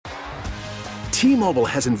T-Mobile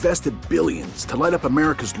has invested billions to light up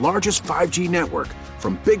America's largest 5G network,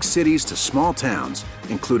 from big cities to small towns,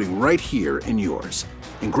 including right here in yours.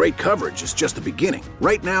 And great coverage is just the beginning.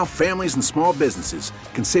 Right now, families and small businesses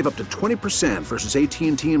can save up to 20% versus AT&T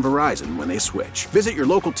and Verizon when they switch. Visit your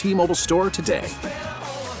local T-Mobile store today.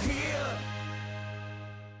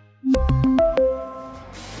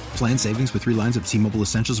 Plan savings with 3 lines of T-Mobile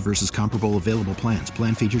Essentials versus comparable available plans.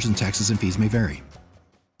 Plan features and taxes and fees may vary.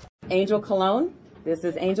 Angel Cologne.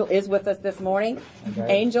 Angel is with us this morning. Okay.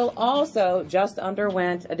 Angel also just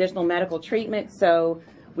underwent additional medical treatment, so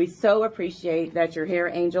we so appreciate that you're here,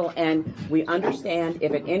 Angel, and we understand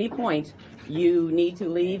if at any point you need to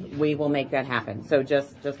leave, we will make that happen. So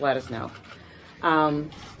just let us know.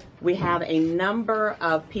 We have a number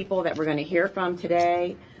of people that we're going to hear from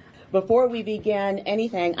today. Before we begin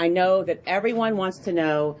anything, I know that everyone wants to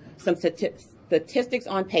know some statistics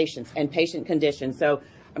on patients and patient conditions. So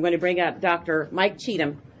I'm going to bring up Dr. Mike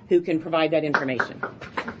Cheatham, who can provide that information.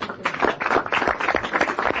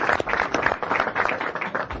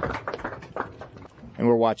 And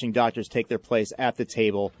we're watching doctors take their place at the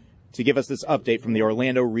table to give us this update from the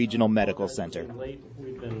Orlando Regional Medical Center.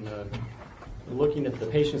 We've been looking at the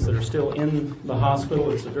patients that are still in the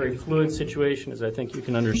hospital. It's a very fluid situation, as I think you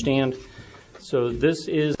can understand. So this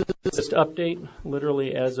is just update,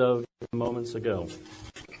 literally as of moments ago.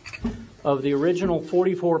 Of the original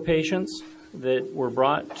 44 patients that were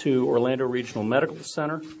brought to Orlando Regional Medical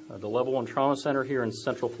Center, the Level 1 Trauma Center here in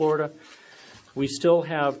Central Florida, we still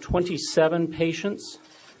have 27 patients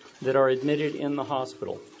that are admitted in the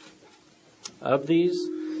hospital. Of these,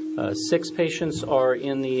 6 patients are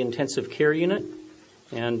in the intensive care unit,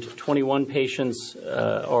 and 21 patients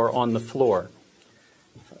are on the floor.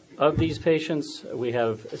 Of these patients, we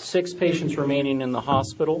have 6 patients remaining in the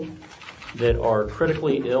hospital that are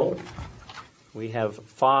critically ill. We have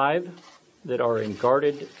 5 that are in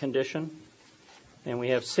guarded condition, and we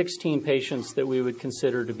have 16 patients that we would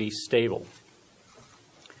consider to be stable.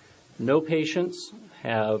 No patients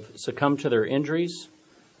have succumbed to their injuries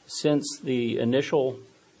since the initial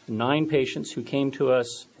 9 patients who came to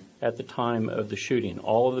us at the time of the shooting.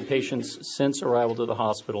 All of the patients since arrival to the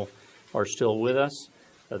hospital are still with us.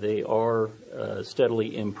 They are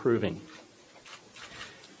steadily improving.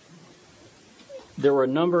 There were a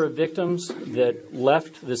number of victims that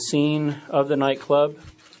left the scene of the nightclub.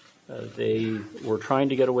 They were trying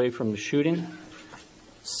to get away from the shooting.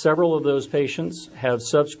 Several of those patients have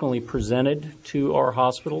subsequently presented to our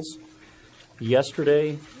hospitals.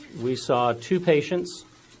 Yesterday, we saw 2 patients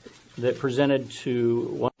that presented to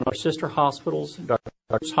one of our sister hospitals,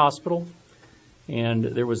 Doctor's Hospital, and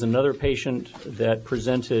there was another patient that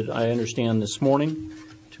presented, I understand, this morning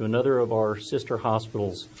to another of our sister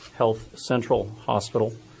hospitals, Health Central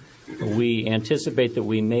Hospital. We anticipate that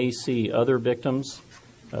we may see other victims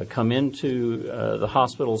come into the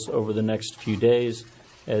hospitals over the next few days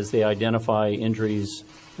as they identify injuries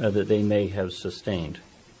that they may have sustained.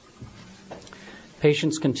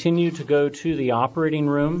 Patients continue to go to the operating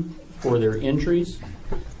room for their injuries.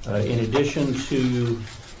 In addition to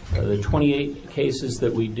the 28 cases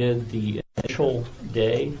that we did the initial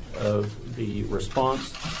day of the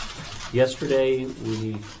response, yesterday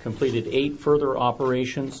we completed 8 further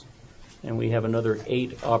operations, and we have another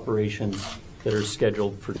 8 operations that are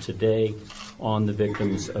scheduled for today on the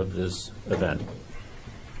victims of this event.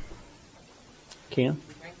 Keena?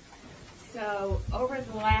 So over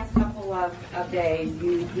the last couple of days,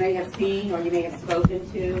 you may have seen or you may have spoken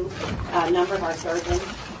to a number of our surgeons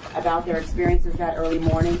about their experiences that early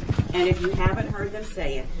morning. And if you haven't heard them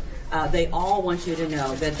say it, they all want you to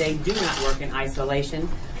know that they do not work in isolation,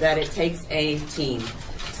 that it takes a team.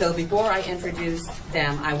 So before I introduce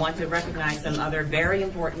them, I want to recognize some other very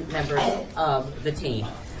important members of the team.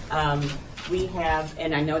 We have,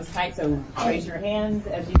 and I know it's tight, so raise your hands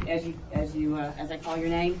as I call your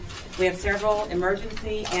name. We have several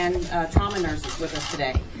emergency and trauma nurses with us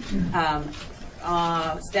today.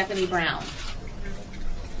 Stephanie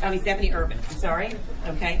Urban. I'm sorry.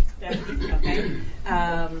 Okay. Okay.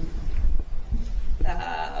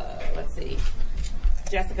 Let's see.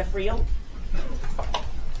 Jessica Friel.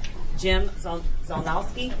 Jim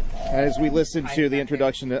Zolnowski. As we listen to the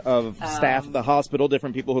introduction of staff at the hospital,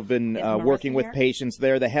 different people who've been working with patients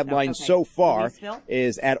there, the headline so far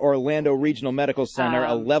is at Orlando Regional Medical Center,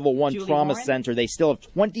 a Level 1 Julie trauma Warren. center. They still have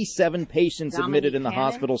 27 patients Dominique admitted in the Cannon.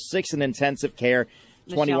 hospital, 6 in intensive care.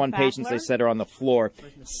 Michelle 21 patients, they Fassler. said, are on the floor.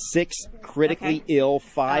 6 critically ill,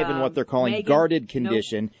 5 in what they're calling Megan guarded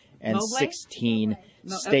condition, and Mobley. 16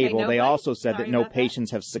 stable. They also said that no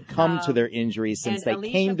patients have succumbed to their injuries since they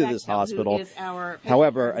came to this hospital.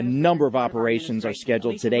 However, a number of operations are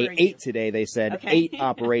scheduled today. 8 today, they said. 8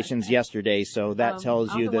 operations yesterday. So that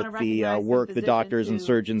tells you that the work the doctors and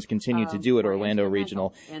surgeons continue to do at Orlando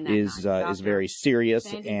Regional is very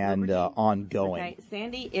serious and ongoing. Okay.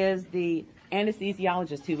 Sandy is the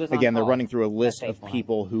anesthesiologist who was on Again, they're call. running through a list of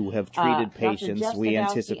people who have treated patients. We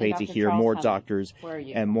anticipate to hear more doctors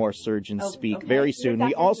and more surgeons speak very soon.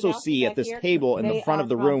 We also see at this table in the front of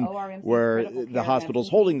the room where the hospital's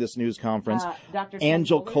holding this news conference,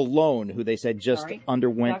 Angel Colon, who they said just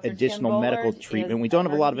underwent additional medical treatment. We don't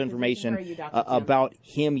have a lot of information about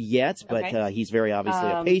him yet, but he's very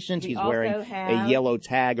obviously a patient. He's wearing a yellow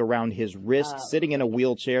tag around his wrist, sitting in a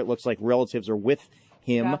wheelchair. It looks like relatives are with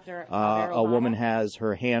him. A woman has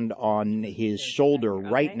her hand on his shoulder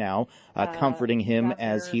right now, comforting him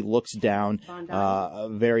as he looks down,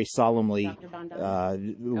 very solemnly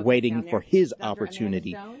waiting for his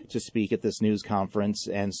opportunity to speak at this news conference,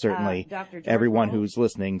 and certainly everyone who's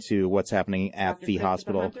listening to what's happening at the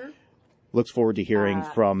hospital looks forward to hearing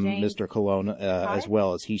from Mr. Colon as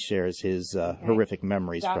well as he shares his horrific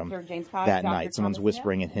memories from that night. Someone's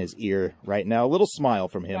whispering in his ear right now. A little smile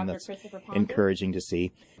from him that's encouraging to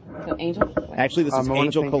see. So, Angel? Actually, this is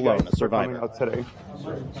Angel Colon, a survivor. Out today.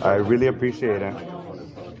 I really appreciate it.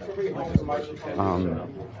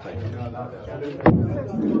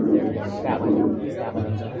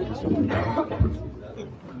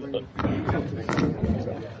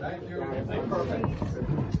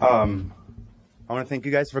 I want to thank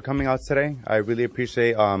you guys for coming out today. I really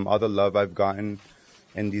appreciate all the love I've gotten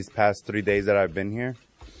in these past 3 days that I've been here.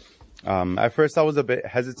 At first, I was a bit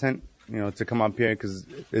hesitant, to come up here because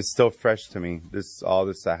it's still fresh to me. All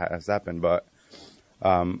this has happened, but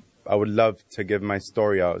I would love to give my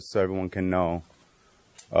story out so everyone can know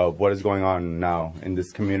what is going on now in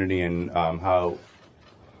this community and how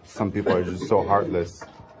some people are just so heartless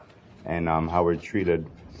and how we're treated.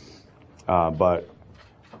 But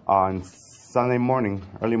on Sunday morning,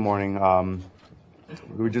 early morning,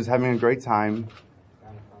 we were just having a great time.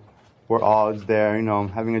 We're all there,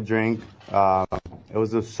 having a drink. It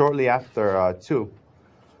was shortly after 2.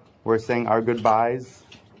 We're saying our goodbyes.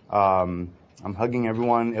 I'm hugging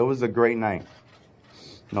everyone. It was a great night.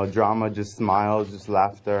 No drama, just smiles, just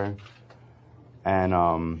laughter. And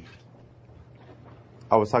I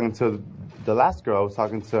was talking to the last girl I was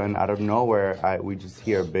talking to, and out of nowhere, we just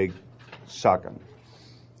hear a big shotgun.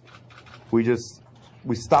 We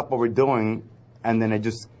stop what we're doing, and then it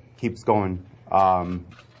just keeps going.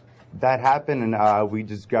 That happened, and we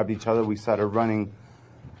just grabbed each other. We started running,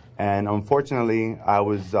 and unfortunately, I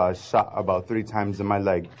was shot about 3 times in my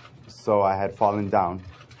leg, so I had fallen down.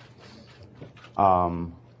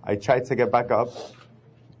 I tried to get back up,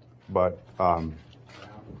 but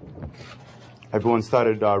everyone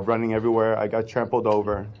started running everywhere. I got trampled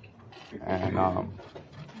over, and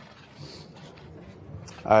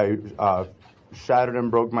I shattered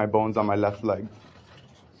and broke my bones on my left leg.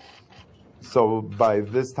 So by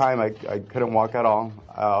this time, I couldn't walk at all.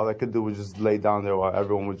 All I could do was just lay down there while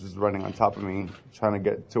everyone was just running on top of me, trying to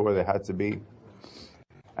get to where they had to be.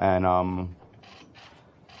 And all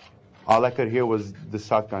I could hear was the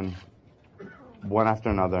shotgun, one after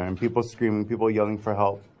another, and people screaming, people yelling for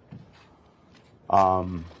help.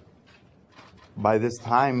 By this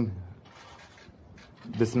time,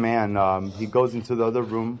 this man, he goes into the other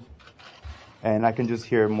room, and I can just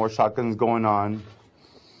hear more shotguns going on.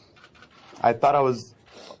 I thought I was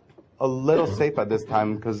a little safe at this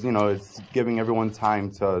time because, it's giving everyone time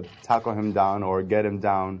to tackle him down or get him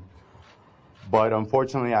down. But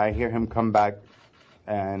unfortunately, I hear him come back,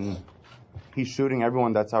 and he's shooting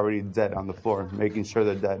everyone that's already dead on the floor, making sure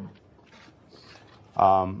they're dead.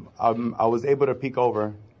 I was able to peek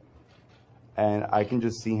over, and I can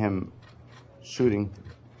just see him shooting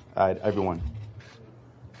at everyone.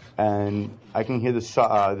 And I can hear the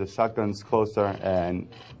shotguns closer, and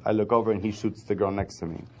I look over, and he shoots the girl next to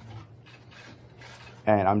me.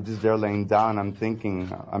 And I'm just there laying down. I'm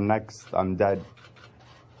thinking, I'm next. I'm dead.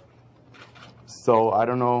 So I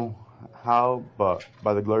don't know how, but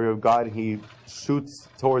by the glory of God, he shoots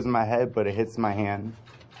towards my head, but it hits my hand.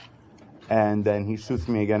 And then he shoots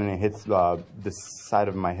me again, and it hits the side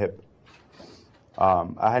of my hip.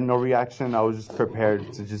 I had no reaction. I was just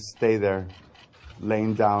prepared to just stay there,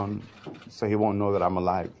 laying down, so he won't know that I'm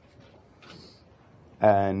alive.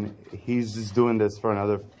 And he's just doing this for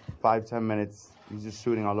another 5-10 minutes. He's just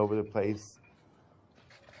shooting all over the place.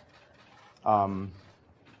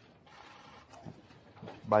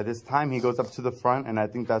 By this time, he goes up to the front, and I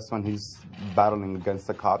think that's when he's battling against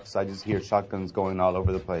the cops. I just hear shotguns going all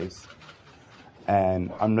over the place.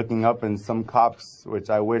 And I'm looking up, and some cops, which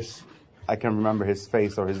I wish I can remember his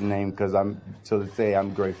face or his name, because to this day,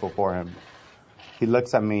 I'm grateful for him. He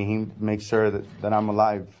looks at me, he makes sure that I'm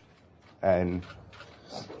alive. And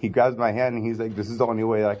he grabs my hand, and he's like, this is the only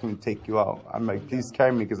way that I can take you out. I'm like, please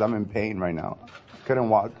carry me, because I'm in pain right now. Couldn't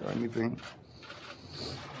walk or anything.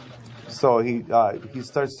 So he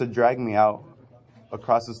starts to drag me out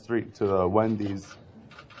across the street to the Wendy's,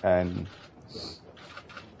 and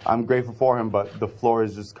I'm grateful for him, but the floor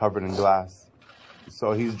is just covered in glass.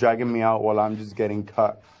 So he's dragging me out while I'm just getting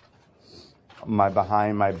cut. My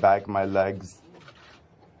behind, my back, my legs.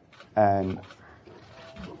 And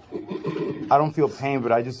I don't feel pain,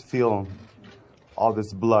 but I just feel all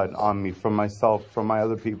this blood on me from myself, from my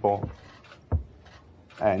other people.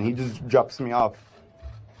 And he just drops me off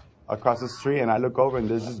across the street, and I look over, and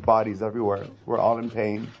there's just bodies everywhere. We're all in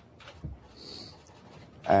pain.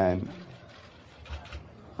 And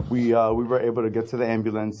we were able to get to the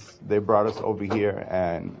ambulance. They brought us over here,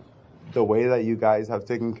 and the way that you guys have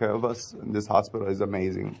taken care of us in this hospital is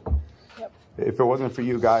amazing. Yep. If it wasn't for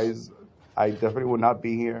you guys, I definitely would not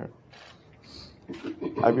be here.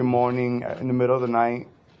 Every morning, in the middle of the night,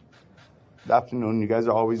 the afternoon, you guys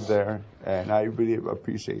are always there, and I really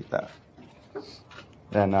appreciate that.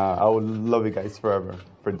 And I would love you guys forever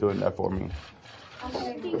for doing that for me.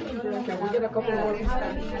 Can we get a couple more?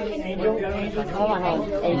 Angel, hold on.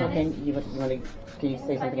 Angel, can you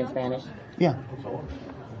say something in Spanish? Yeah.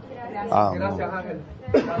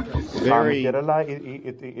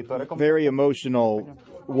 Very emotional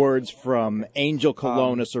words from Angel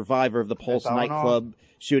Colon, a survivor of the Pulse nightclub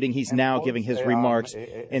shooting. He's now giving his remarks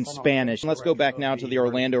in Spanish. Let's go back now to the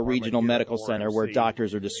Orlando Regional Medical Center, where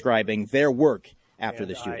doctors are describing their work after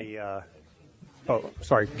the shooting.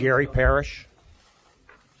 Gary Parrish.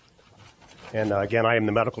 And again, I am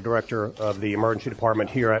the medical director of the emergency department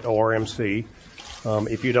here at ORMC.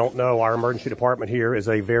 If you don't know, our emergency department here is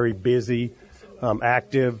a very busy,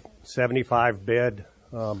 active, 75-bed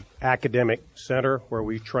academic center where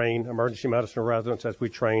we train emergency medicine residents as we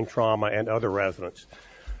train trauma and other residents.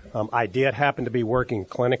 I did happen to be working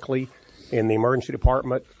clinically in the emergency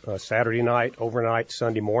department Saturday night, overnight,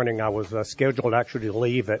 Sunday morning. I was scheduled actually to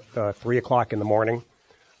leave at 3 o'clock in the morning.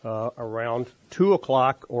 Around 2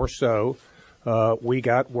 o'clock or so, we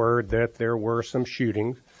got word that there were some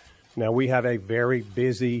shootings. Now, we have a very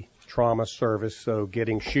busy trauma service, so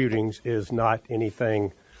getting shootings is not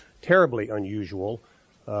anything terribly unusual,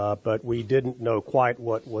 but we didn't know quite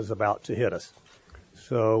what was about to hit us.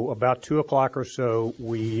 So about 2 o'clock or so,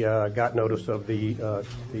 we got notice of the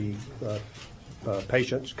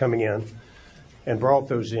patients coming in and brought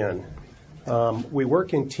those in. We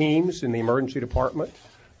work in teams in the emergency department.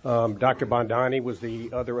 Dr. Bondani was the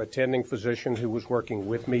other attending physician who was working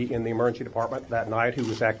with me in the emergency department that night, who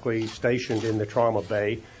was actually stationed in the trauma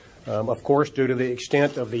bay. Of course, due to the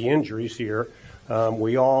extent of the injuries here,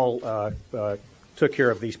 we all took care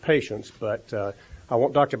of these patients, but I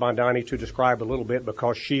want Dr. Bondani to describe a little bit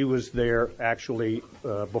because she was there actually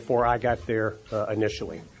before I got there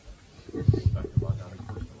initially.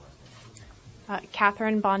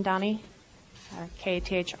 Catherine Bondani,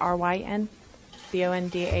 Kathryn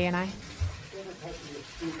Bondani.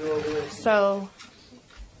 So,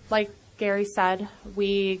 like Gary said,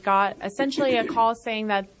 we got essentially a call saying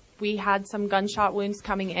that we had some gunshot wounds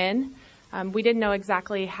coming in. We didn't know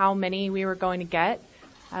exactly how many we were going to get.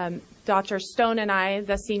 Dr. Stone and I,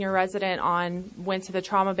 the senior resident went to the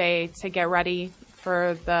trauma bay to get ready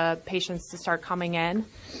for the patients to start coming in.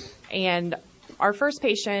 And our first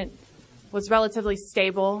patient was relatively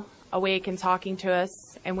stable, awake and talking to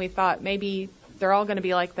us. And we thought maybe they're all going to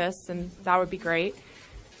be like this, and that would be great.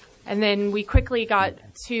 And then we quickly got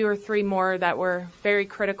 2 or 3 more that were very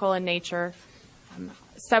critical in nature.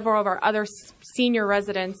 Several of our other senior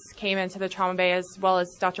residents came into the trauma bay, as well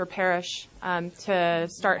as Dr. Parrish, to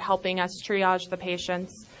start helping us triage the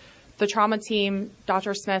patients. The trauma team,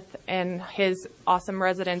 Dr. Smith and his awesome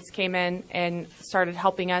residents came in and started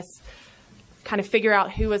helping us kind of figure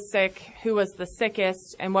out who was sick, who was the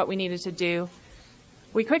sickest, and what we needed to do.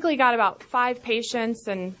 We quickly got about 5 patients,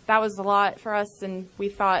 and that was a lot for us, and we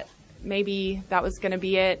thought maybe that was going to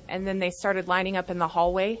be it. And then they started lining up in the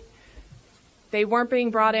hallway. They weren't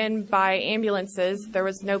being brought in by ambulances. There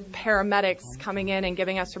was no paramedics coming in and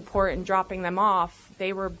giving us report and dropping them off.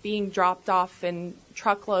 They were being dropped off in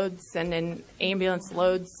truckloads and in ambulance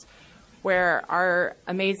loads, where our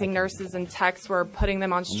amazing nurses and techs were putting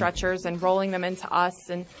them on stretchers and rolling them into us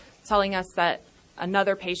and telling us that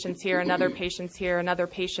another patient's here, another patient's here, another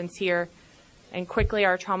patient's here. And quickly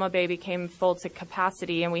our trauma bay became full to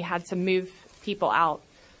capacity, and we had to move people out.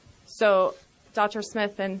 So Dr.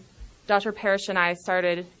 Smith and Dr. Parrish and I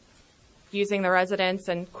started using the residents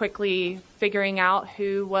and quickly figuring out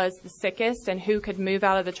who was the sickest and who could move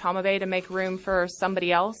out of the trauma bay to make room for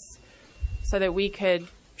somebody else so that we could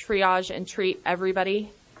triage and treat everybody.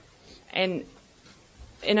 And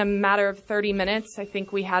in a matter of 30 minutes, I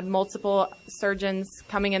think we had multiple surgeons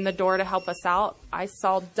coming in the door to help us out. I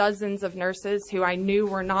saw dozens of nurses who I knew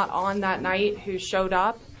were not on that night who showed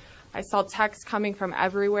up. I saw texts coming from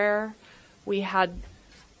everywhere. We had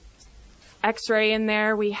X-ray in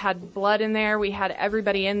there, we had blood in there, we had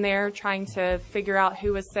everybody in there trying to figure out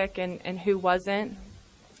who was sick and who wasn't.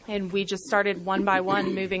 And we just started one by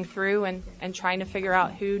one moving through and trying to figure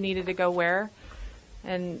out who needed to go where,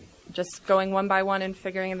 and just going one by one and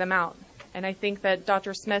figuring them out. And I think that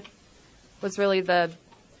Dr. Smith was really the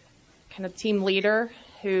kind of team leader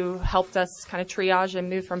who helped us kind of triage and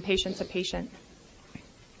move from patient to patient.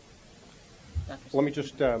 Let me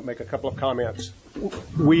just make a couple of comments.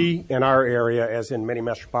 We, in our area, as in many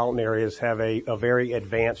metropolitan areas, have a very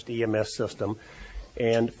advanced EMS system.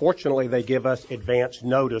 And fortunately, they give us advance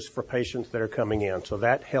notice for patients that are coming in. So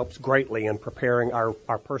that helps greatly in preparing our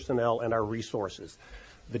personnel and our resources.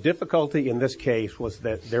 The difficulty in this case was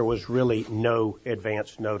that there was really no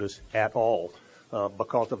advance notice at all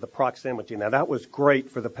because of the proximity. Now, that was great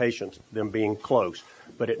for the patients, them being close,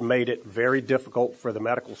 but it made it very difficult for the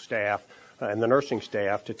medical staff and the nursing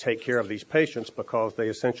staff to take care of these patients because they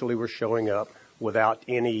essentially were showing up without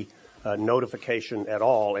any notification at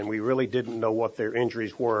all, and we really didn't know what their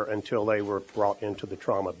injuries were until they were brought into the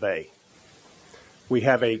trauma bay. We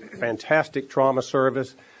have a fantastic trauma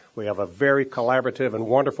service. We have a very collaborative and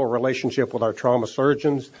wonderful relationship with our trauma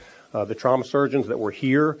surgeons. The trauma surgeons that were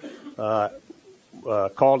here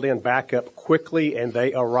called in backup quickly, and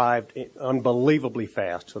they arrived unbelievably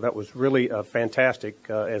fast. So that was really fantastic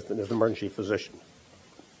as an emergency physician.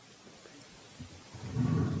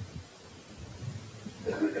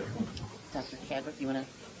 Dr. Chadwick,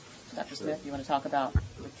 Dr. Smith, you want to talk about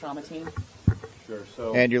the trauma team?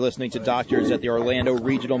 Sure. And you're listening to doctors at the Orlando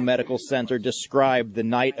Regional Medical Center describe the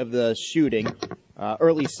night of the shooting,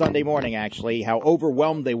 early Sunday morning, actually, how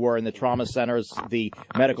overwhelmed they were in the trauma centers. The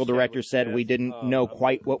medical director said we didn't know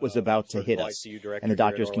quite what was about to hit us. And the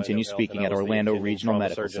doctors continue speaking at Orlando Regional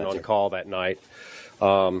Medical Center. On call that night.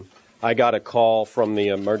 I got a call from the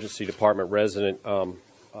emergency department resident.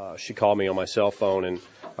 She called me on my cell phone, and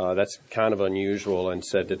that's kind of unusual, and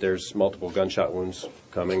said that there's multiple gunshot wounds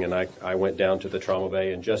coming. And I went down to the trauma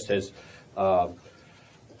bay, and just as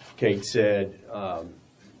Kate said,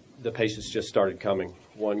 the patients just started coming.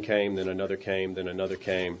 One came, then another came, then another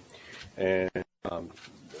came. And the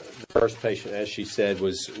first patient, as she said,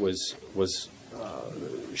 was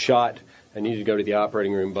shot and needed to go to the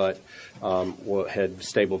operating room, but had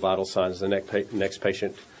stable vital signs. The next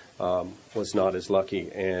patient was not as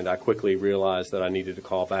lucky, and I quickly realized that I needed to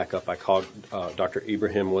call backup. I called Dr.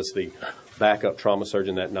 Ibrahim was the backup trauma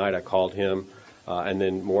surgeon that night. I called him, and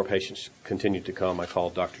then more patients continued to come. I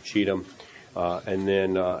called Dr. Cheatham, and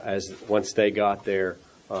then once they got there,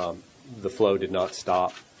 the flow did not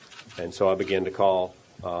stop, and so I began to call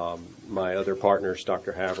my other partners,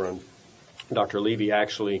 Dr. Havron. Dr. Levy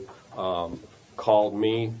actually called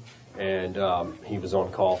me, and he was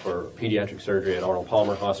on call for pediatric surgery at Arnold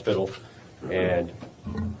Palmer Hospital, and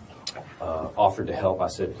offered to help. I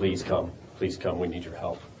said, please come, we need your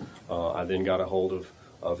help. I then got a hold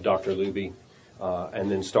of Dr. Luby, and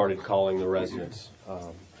then started calling the residents.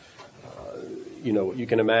 You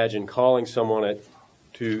can imagine calling someone at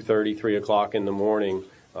 2:30, 3 o'clock in the morning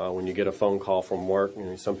when you get a phone call from work.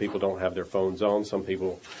 Some people don't have their phones on, some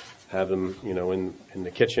people have them, in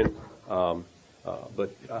the kitchen.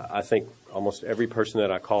 But I think almost every person that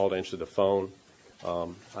I called answered the phone.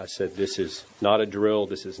 I said, this is not a drill.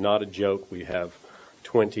 This is not a joke. We have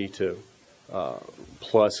 20 to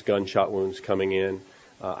plus gunshot wounds coming in.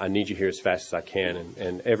 I need you here as fast as I can.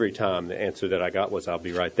 And every time the answer that I got was, I'll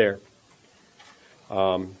be right there.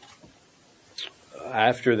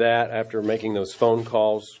 After that, after making those phone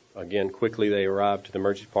calls, again, quickly they arrived to the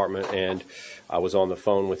emergency department, and I was on the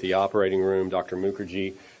phone with the operating room. Dr.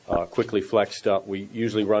 Mukherjee quickly flexed up. We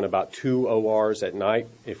usually run about 2 ORs at night,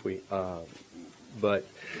 but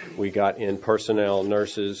we got in personnel,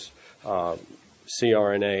 nurses,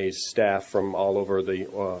 CRNAs, staff from all over the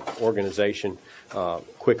organization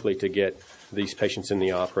quickly to get these patients in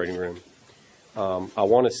the operating room. I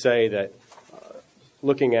want to say that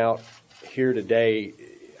looking out here today,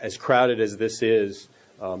 as crowded as this is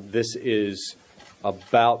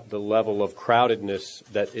about the level of crowdedness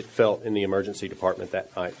that it felt in the emergency department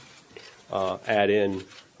that night. Add in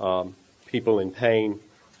people in pain,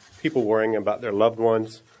 people worrying about their loved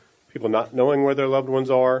ones, people not knowing where their loved ones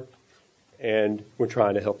are, and we're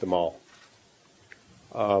trying to help them all.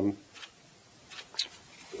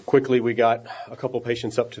 Quickly, we got a couple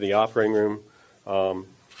patients up to the operating room.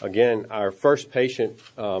 Again, our first patient,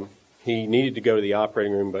 he needed to go to the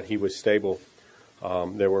operating room, but he was stable.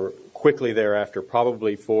 There were quickly thereafter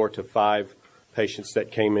probably 4 to 5 patients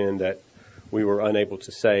that came in that we were unable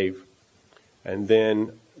to save. And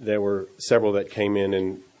then there were several that came in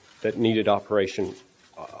and that needed operation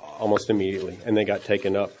almost immediately, and they got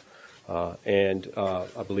taken up.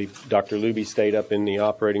 I believe Dr. Luby stayed up in the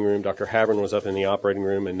operating room. Dr. Havern was up in the operating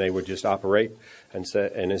room, and they would just operate. And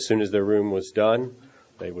as soon as their room was done,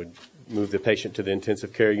 they would move the patient to the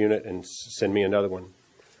intensive care unit and send me another one.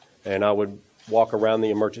 And I would walk around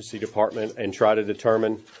the emergency department and try to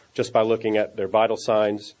determine, just by looking at their vital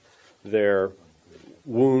signs, their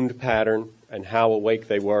wound pattern, and how awake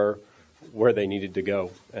they were, where they needed to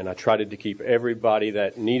go. And I tried to keep everybody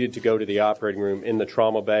that needed to go to the operating room in the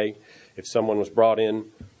trauma bay. If someone was brought in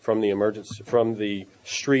from the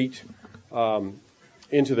street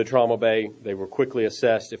into the trauma bay, they were quickly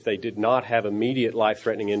assessed. If they did not have immediate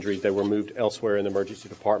life-threatening injuries, they were moved elsewhere in the emergency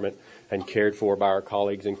department and cared for by our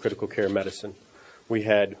colleagues in critical care medicine. We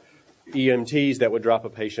had EMTs that would drop a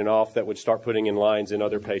patient off that would start putting in lines in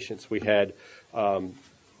other patients. We had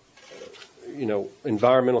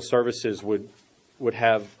environmental services would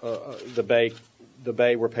have the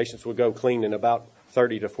bay where patients would go clean in about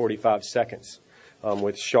 30 to 45 seconds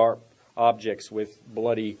with sharp objects, with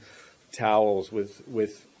bloody towels,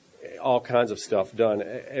 with all kinds of stuff done.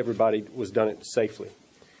 Everybody was done it safely.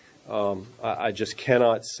 I just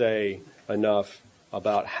cannot say enough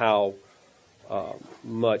about how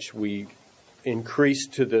much we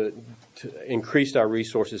increased our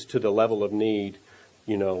resources to the level of need,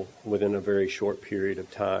 within a very short period of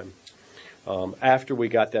time. After we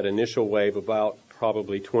got that initial wave, about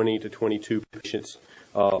probably 20 to 22 patients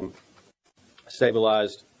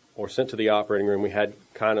stabilized or sent to the operating room, we had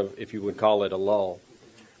kind of, if you would call it, a lull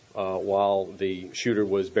while the shooter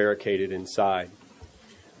was barricaded inside.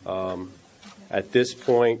 At this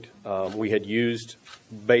point, we had used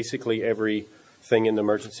basically everything in the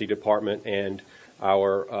emergency department, and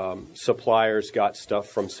our suppliers got stuff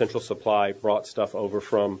from Central Supply, brought stuff over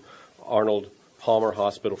from Arnold Palmer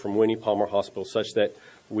Hospital, from Winnie Palmer Hospital, such that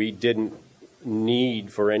we didn't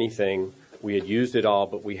need for anything. We had used it all,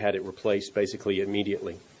 but we had it replaced basically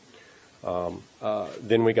immediately.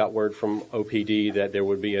 Then we got word from OPD that there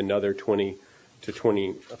would be another 20 to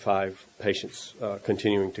 25 patients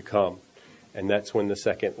continuing to come. And that's when the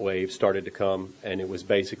second wave started to come, and it was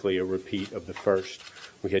basically a repeat of the first.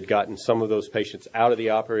 We had gotten some of those patients out of the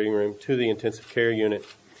operating room to the intensive care unit,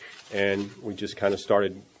 and we just kind of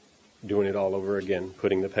started doing it all over again,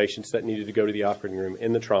 putting the patients that needed to go to the operating room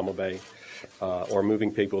in the trauma bay, or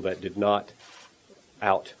moving people that did not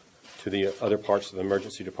out to the other parts of the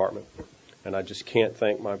emergency department. And I just can't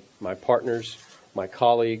thank my partners, my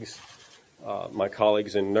colleagues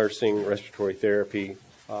in nursing, respiratory therapy,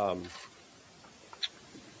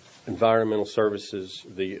 environmental services,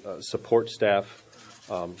 the support staff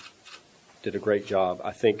did a great job.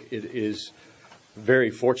 I think it is very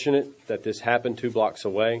fortunate that this happened 2 blocks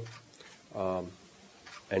away, and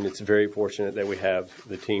it's very fortunate that we have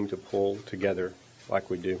the team to pull together like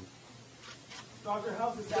we do. Doctor,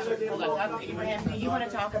 how's the Abraham, do you want to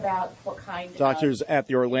talk about what kind Doctors at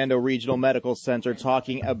the Orlando Regional Medical Center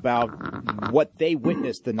talking about what they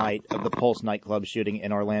witnessed the night of the Pulse nightclub shooting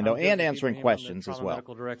in Orlando, and answering questions as well.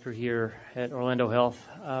 Medical director here at Orlando Health.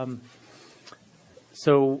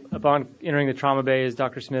 So upon entering the trauma bay, as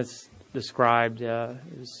Dr. Smith described, it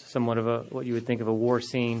was somewhat of what you would think of a war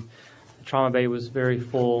scene. The trauma bay was very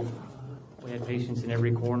full. We had patients in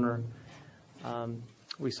every corner.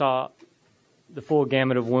 We saw the full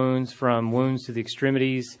gamut of wounds, from wounds to the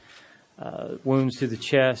extremities, wounds to the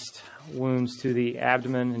chest, wounds to the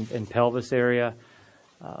abdomen and pelvis area,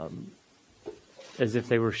 as if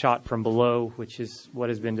they were shot from below, which is what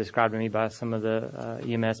has been described to me by some of the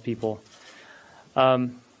EMS people.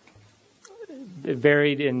 It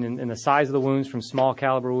varied in the size of the wounds, from small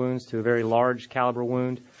caliber wounds to a very large caliber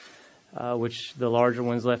wound, which the larger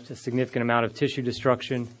ones left a significant amount of tissue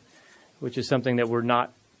destruction, which is something that we're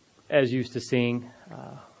not as used to seeing,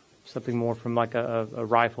 something more from like a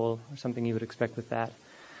rifle or something you would expect with that.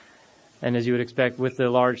 And as you would expect with the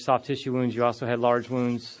large soft tissue wounds, you also had large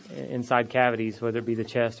wounds inside cavities, whether it be the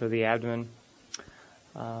chest or the abdomen.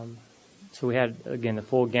 So we had, again, the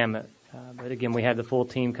full gamut. But again, we had the full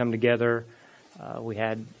team come together. We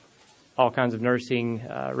had all kinds of nursing,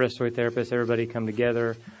 respiratory therapists, everybody come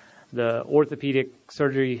together. The orthopedic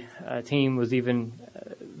surgery team was even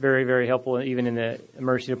very, very helpful. Even in the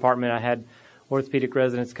emergency department, I had Orthopedic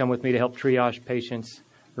residents come with me to help triage patients,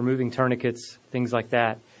 removing tourniquets, things like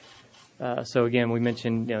that. So again, we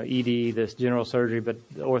mentioned ED, this general surgery, but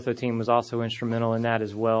the ortho team was also instrumental in that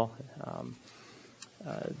as well.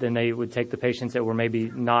 Then they would take the patients that were maybe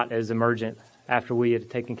not as emergent after we had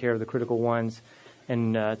taken care of the critical ones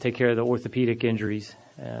and take care of the orthopedic injuries,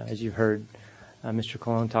 as you've heard Mr.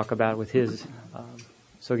 Colon talk about with his.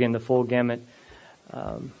 So again, the full gamut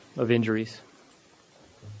of injuries.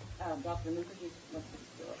 Dr. Lucas,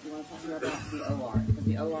 you want to talk more about the OR? Because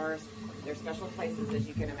the ORs, they're special places, as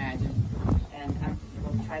you can imagine. And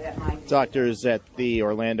we'll try that mic. Doctors at the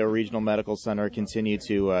Orlando Regional Medical Center continue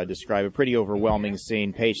to describe a pretty overwhelming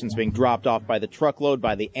scene. Patients being dropped off by the truckload,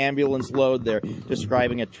 by the ambulance load. They're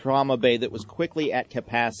describing a trauma bay that was quickly at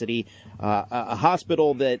capacity, a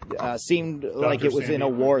hospital that seemed like it was in a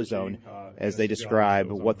war zone, as they describe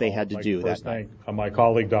what they had to do that night. Thank my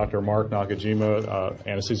colleague, Dr. Mark Nakajima,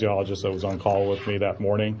 anesthesiologist that was on call with me that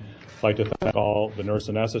morning. I'd like to thank all the nurse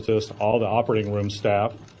anesthetists, all the operating room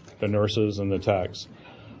staff, the nurses, and the techs.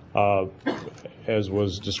 As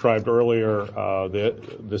was described earlier,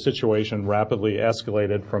 the situation rapidly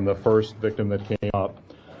escalated from the first victim that came up.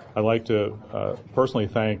 I'd like to personally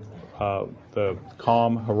thank the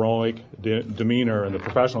calm, heroic demeanor and the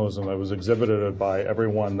professionalism that was exhibited by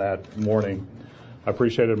everyone that morning. I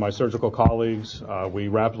appreciated my surgical colleagues. We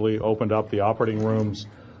rapidly opened up the operating rooms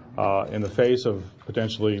in the face of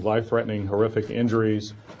potentially life-threatening, horrific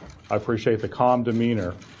injuries. I appreciate the calm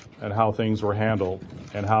demeanor and how things were handled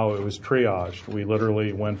and how it was triaged. We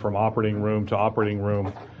literally went from operating room to operating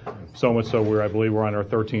room, so much so I believe we're on our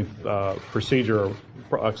 13th procedure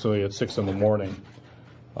approximately at 6 in the morning.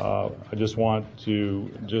 I just want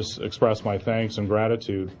to express my thanks and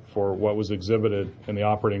gratitude for what was exhibited in the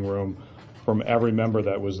operating room from every member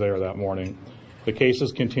that was there that morning. The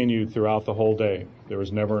cases continued throughout the whole day. There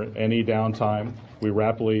was never any downtime. We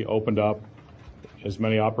rapidly opened up as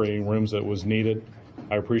many operating rooms that was needed.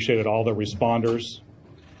 I appreciated all the responders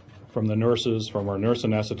from the nurses, from our nurse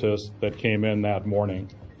anesthetists that came in that morning.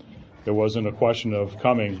 It wasn't a question of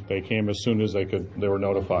coming. They came as soon as they were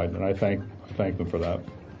notified, and I thank them for that.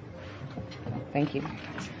 Thank you.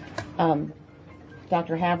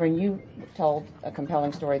 Dr. Havron, you told a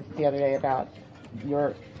compelling story the other day about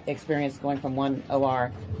your experience going from one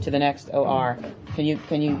OR to the next OR. Can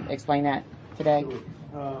you explain that today?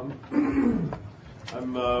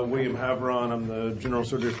 I'm William Havron. I'm the General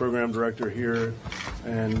Surgery Program Director here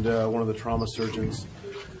and one of the trauma surgeons.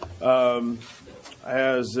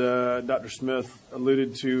 As Dr. Smith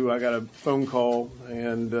alluded to, I got a phone call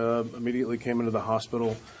and immediately came into the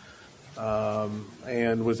hospital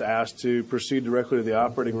and was asked to proceed directly to the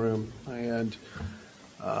operating room. And,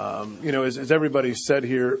 as everybody said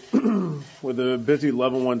here, with a busy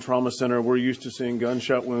Level 1 trauma center, we're used to seeing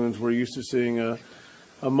gunshot wounds. We're used to seeing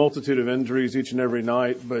a multitude of injuries each and every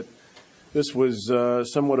night, but this was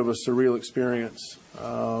somewhat of a surreal experience.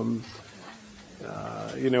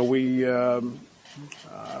 We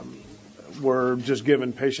were just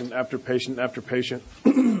given patient after patient after patient.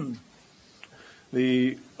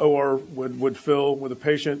 The OR would fill with a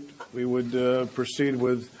patient. We would proceed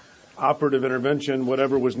with operative intervention,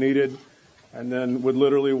 whatever was needed, and then would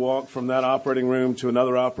literally walk from that operating room to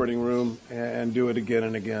another operating room and do it again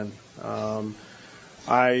and again.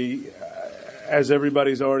 As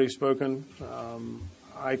everybody's already spoken,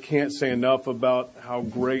 I can't say enough about how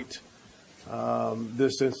great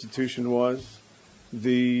this institution was.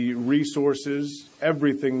 The resources,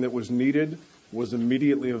 everything that was needed was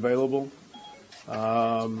immediately available.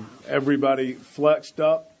 Everybody flexed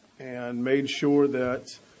up and made sure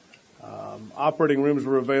that operating rooms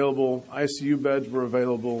were available, ICU beds were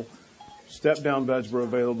available, step-down beds were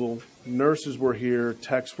available, nurses were here,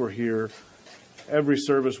 techs were here. Every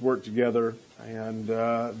service worked together, and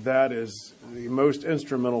that is the most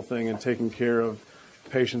instrumental thing in taking care of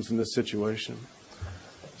patients in this situation.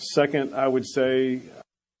 Second, I would say,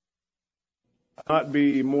 not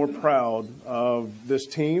be more proud of this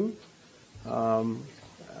team,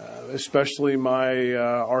 especially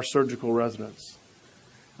our surgical residents.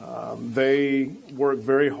 They work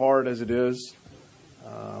very hard as it is.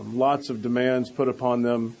 Lots of demands put upon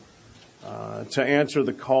them. To answer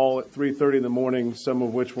the call at 3:30 in the morning, some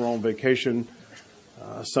of which were on vacation,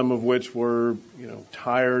 some of which were,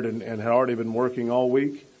 tired and had already been working all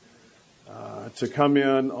week, to come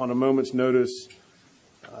in on a moment's notice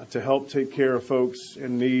to help take care of folks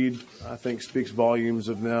in need, I think speaks volumes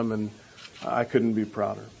of them, and I couldn't be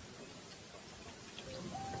prouder.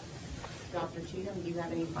 Dr. Cheatham, do you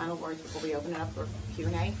have any final words before we open it up for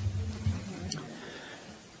Q&A?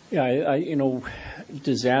 Yeah,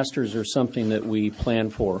 disasters are something that we plan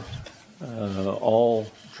for. All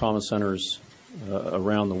trauma centers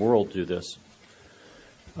around the world do this.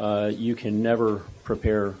 You can never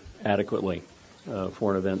prepare adequately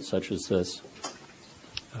for an event such as this.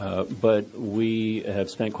 But we have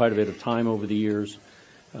spent quite a bit of time over the years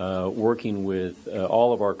working with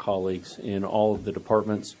all of our colleagues in all of the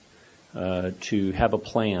departments to have a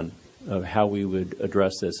plan of how we would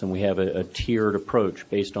address this. And we have a tiered approach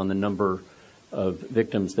based on the number of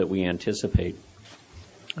victims that we anticipate.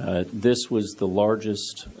 This was the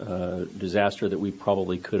largest disaster that we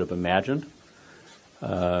probably could have imagined.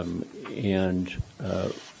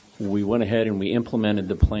 We went ahead and we implemented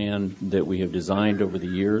the plan that we have designed over the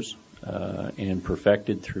years and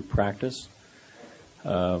perfected through practice.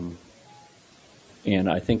 And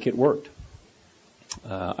I think it worked.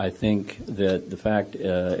 I think that the fact,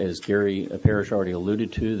 as Gary Parrish already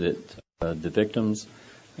alluded to, that the victims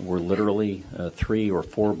were literally 3 or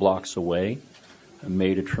 4 blocks away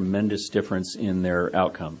made a tremendous difference in their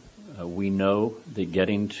outcome. We know that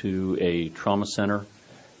getting to a trauma center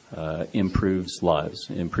improves lives,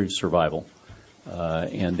 improves survival.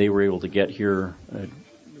 And they were able to get here,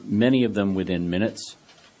 many of them within minutes.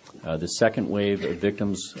 The second wave of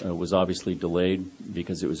victims was obviously delayed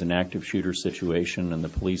because it was an active shooter situation and the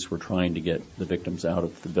police were trying to get the victims out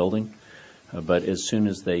of the building. But as soon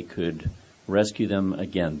as they could rescue them,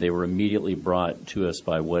 again, they were immediately brought to us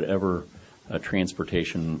by whatever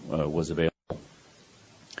transportation was available.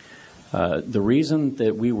 The reason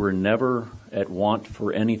that we were never at want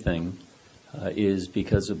for anything is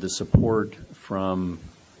because of the support from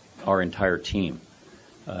our entire team.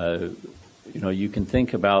 You can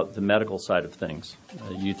think about the medical side of things.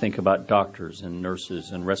 You think about doctors and nurses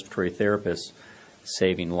and respiratory therapists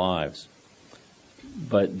saving lives.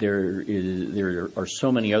 But there are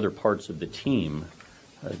so many other parts of the team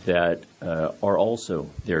that are also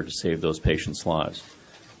there to save those patients' lives.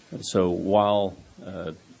 So while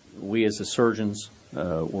we as the surgeons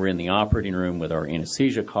were in the operating room with our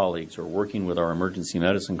anesthesia colleagues or working with our emergency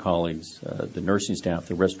medicine colleagues, the nursing staff,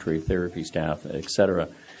 the respiratory therapy staff, et cetera,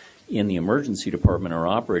 in the emergency department or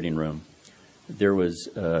operating room, there was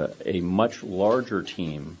a much larger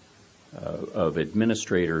team of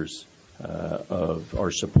administrators, of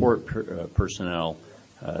our support personnel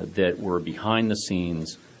that were behind the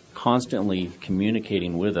scenes constantly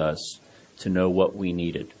communicating with us to know what we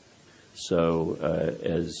needed. So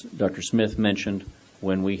as Dr. Smith mentioned,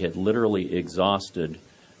 when we had literally exhausted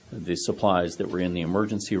the supplies that were in the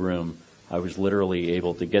emergency room, I was literally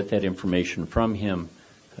able to get that information from him,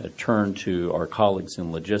 turn to our colleagues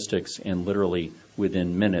in logistics, and literally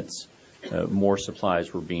within minutes, more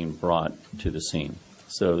supplies were being brought to the scene.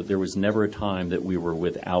 So there was never a time that we were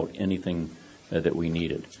without anything that we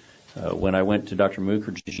needed. When I went to Dr.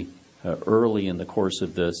 Mukherjee early in the course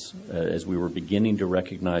of this, as we were beginning to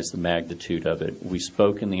recognize the magnitude of it, we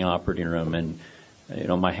spoke in the operating room, and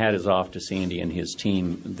my hat is off to Sandy and his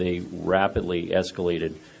team. They rapidly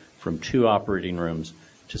escalated from 2 operating rooms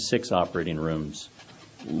to 6 operating rooms,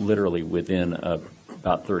 literally within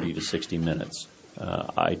about 30 to 60 minutes.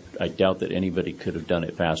 I doubt that anybody could have done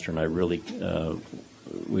it faster, and I really,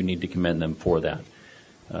 we need to commend them for that.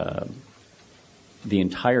 The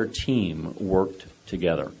entire team worked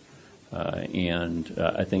together, and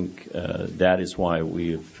I think that is why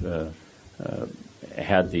we've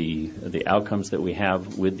had the outcomes that we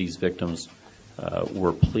have with these victims.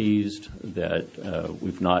 We're pleased that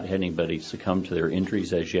we've not had anybody succumb to their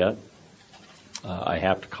injuries as yet. I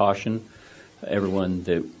have to caution everyone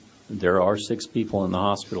that there are 6 people in the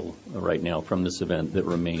hospital right now from this event that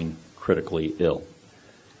remain critically ill.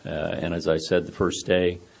 And as I said the first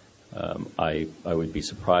day, I would be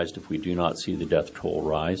surprised if we do not see the death toll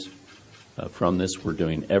rise from this. We're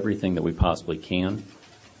doing everything that we possibly can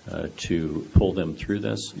to pull them through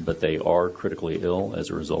this, but they are critically ill as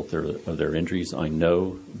a result of their injuries. I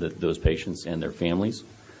know that those patients and their families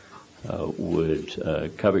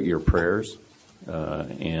would covet your prayers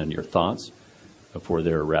and your thoughts for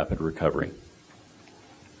their rapid recovery.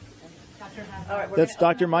 That's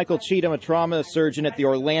Dr. Michael Cheatham, a trauma surgeon at the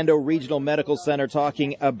Orlando Regional Medical Center,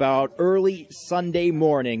 talking about early Sunday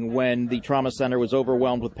morning when the trauma center was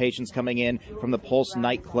overwhelmed with patients coming in from the Pulse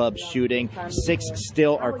nightclub shooting. 6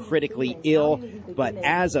 still are critically ill, but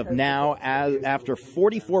as of now, after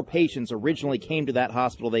 44 patients originally came to that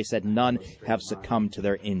hospital, they said none have succumbed to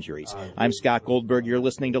their injuries. I'm Scott Goldberg. You're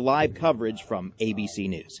listening to live coverage from ABC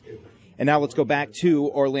News. And now let's go back to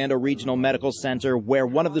Orlando Regional Medical Center, where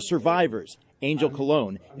one of the survivors, Angel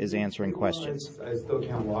Colon, is answering questions. I still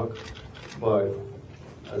can't walk, but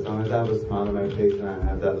As long as I have a smile on my face and I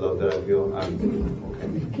have that love that I feel, I'm okay.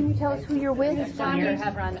 Can you tell us who you're with? Dr.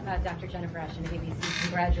 Hebron, Dr. Jennifer Ashton, ABC.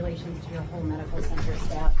 Congratulations to your whole medical center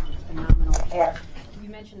staff on phenomenal care. You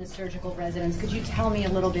mentioned the surgical residents. Could you tell me a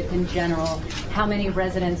little bit in general how many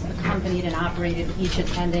residents accompanied and operated each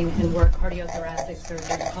attending and were cardiothoracic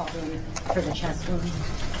surgeons called in for the chest wound?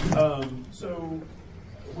 So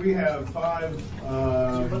we have 5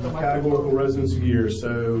 categorical residents a year.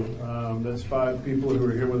 So that's 5 people who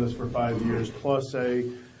are here with us for 5 years, plus a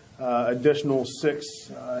additional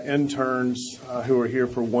 6 interns who are here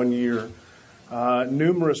for 1 year.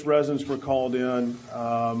 Numerous residents were called in.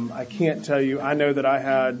 I can't tell you. I know that I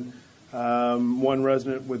had one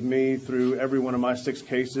resident with me through every one of my 6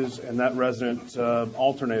 cases, and that resident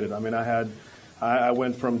alternated. I mean, I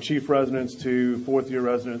went from chief residents to 4th-year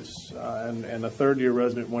residents and a 3rd-year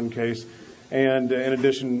resident in one case, and in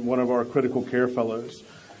addition, one of our critical care fellows.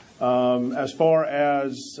 As far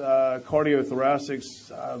as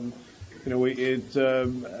cardiothoracics,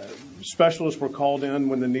 specialists were called in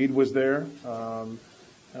when the need was there, and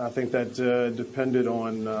I think that depended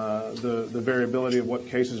on the variability of what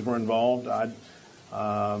cases were involved.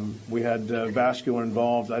 We had vascular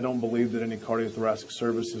involved. I don't believe that any cardiothoracic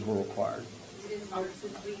services were required.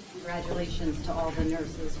 Congratulations to all the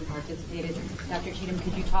nurses who participated. Dr. Cheatham,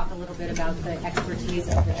 could you talk a little bit about the expertise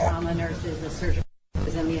of the trauma nurses, the surgical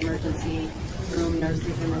nurses, and the emergency room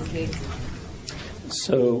nurses in this case?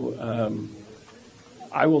 So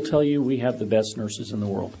I will tell you we have the best nurses in the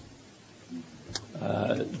world.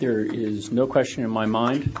 There is no question in my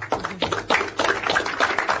mind.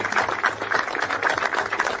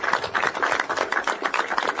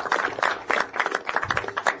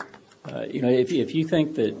 If you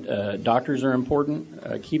think that doctors are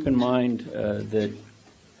important, keep in mind that,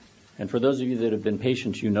 and for those of you that have been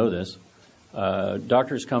patients, you know this,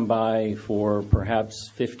 doctors come by for perhaps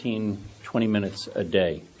 15, 20 minutes a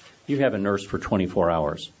day. You have a nurse for 24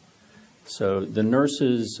 hours. So the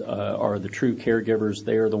nurses are the true caregivers.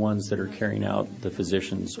 They are the ones that are carrying out the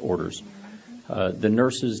physician's orders. The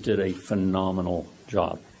nurses did a phenomenal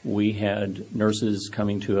job. We had nurses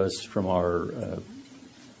coming to us from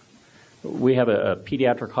we have a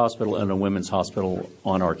pediatric hospital and a women's hospital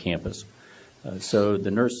on our campus. So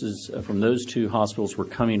the nurses from those 2 hospitals were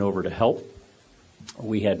coming over to help.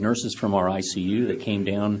 We had nurses from our ICU that came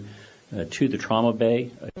down to the trauma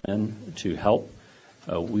bay again to help.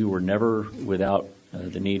 We were never without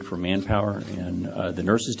the need for manpower, and the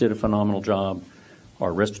nurses did a phenomenal job.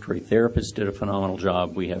 Our respiratory therapists did a phenomenal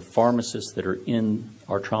job. We have pharmacists that are in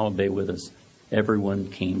our trauma bay with us.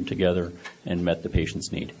 Everyone came together and met the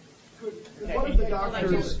patient's need. You're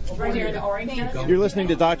listening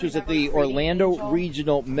to doctors at the Orlando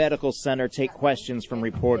Regional Medical Center take questions from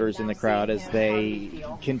reporters in the crowd as they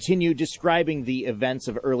continue describing the events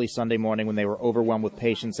of early Sunday morning when they were overwhelmed with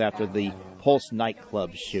patients after the Pulse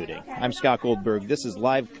nightclub shooting. I'm Scott Goldberg. This is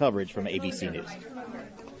live coverage from ABC News.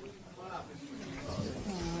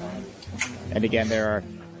 And again, there's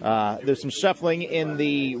some shuffling in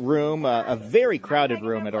the room, a very crowded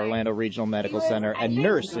room at Orlando Regional Medical Center. A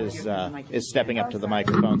nurse is stepping up to the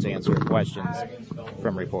microphone to answer questions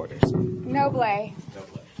from reporters. Noblet.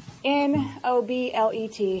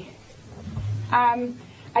 N-O-B-L-E-T. I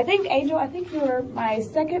think, Angel, you were my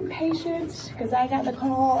 2nd patient because I got the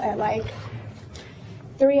call at like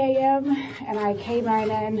 3 a.m. and I came right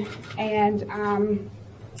in, and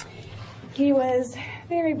he was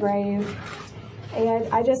very brave. And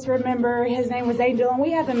I just remember his name was Angel, and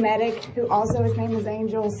we have a medic who also his name was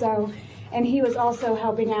Angel. So, and he was also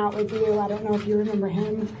helping out with you. I don't know if you remember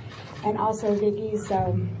him, and also Vicky.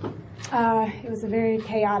 So, it was a very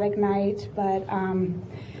chaotic night, but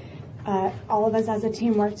all of us as a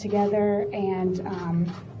team worked together, and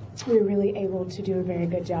we were really able to do a very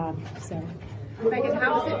good job. So. Megan,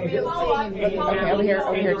 how does it feel seeing over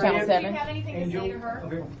here, Channel 7? Do you have anything to say to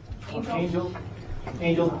her?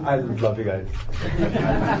 Angel, I love you guys.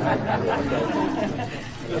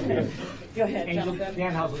 Go ahead, Angel,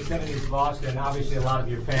 Dan Housley, 70s lost, and obviously a lot of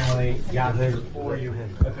your family got there for you,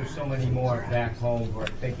 but there's so many more back home who are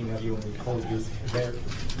thinking of you, and we told you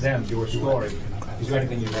your story. Is there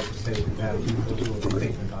anything you'd like to say to them, people who are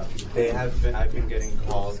thinking about you? I've been getting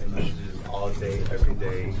calls and messages all day, every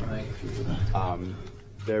day.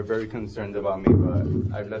 They're very concerned about me, but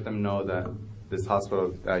I've let them know that this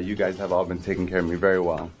hospital, you guys have all been taking care of me very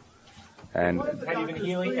well. And have you been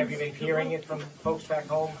hearing it from folks back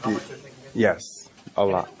home? How much they're thinking of you? Yes, a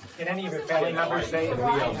lot. Can any of your family members say it?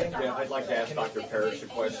 I'd like to ask Dr. Parrish a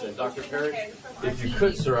question. Dr. Parrish, if you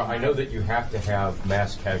could, sir, I know that you have to have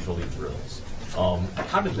mass casualty drills.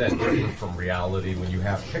 How does that differ from reality when you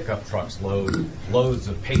have pickup trucks loads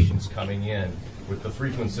of patients coming in with the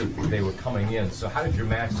frequency they were coming in? So how did your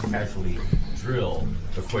mass casualty drill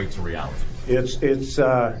equate to reality? It's as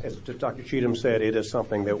Dr. Cheatham said, it is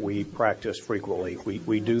something that we practice frequently.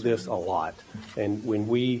 We do this a lot. And when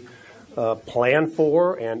we plan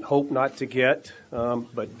for and hope not to get,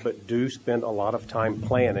 but do spend a lot of time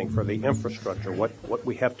planning for the infrastructure, what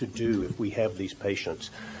we have to do if we have these patients.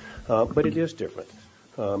 But it is different.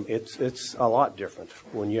 It's a lot different.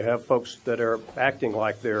 When you have folks that are acting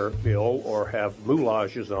like they're ill or have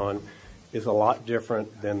moulages on, is a lot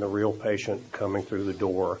different than the real patient coming through the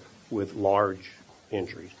door with large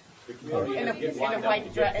injuries. In a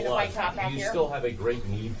white top back here. Do you still have a great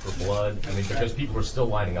need for blood? I mean, because people are still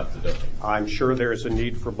lining up to donate. I'm sure there is a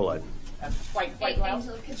need for blood.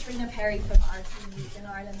 Angel, Katrina Perry from RT News in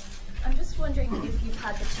Ireland. I'm just wondering if you've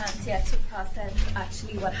had the chance yet to process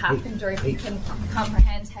actually what happened, or if you can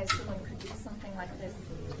comprehend how someone could do something like this.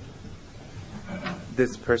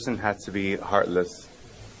 This person had to be heartless,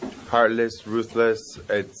 ruthless.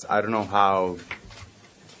 I don't know how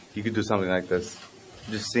you could do something like this.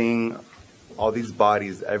 Just seeing all these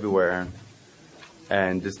bodies everywhere,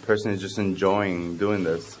 and this person is just enjoying doing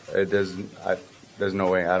this. There's no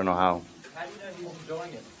way. I don't know how. How do you know he was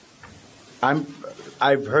enjoying it?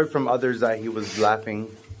 I've heard from others that he was laughing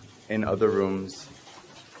in other rooms.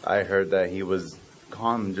 I heard that he was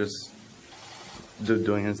calm, just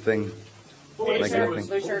doing his thing. Like nothing.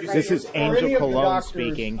 This is Angel Cologne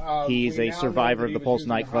speaking. He's a survivor of the Pulse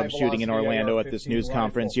nightclub shooting in Orlando at this news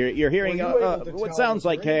conference. You're hearing what sounds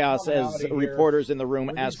like chaos as reporters in the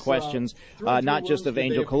room ask questions, not just of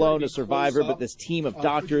Angel Cologne, a survivor, but this team of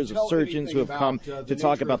doctors, of surgeons who have come to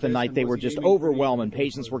talk about the night they were just overwhelmed and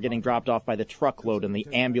patients were getting dropped off by the truckload in the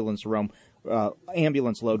ambulance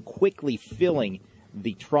load, quickly filling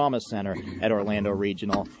the trauma center at Orlando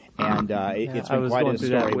Regional. And it's been quite a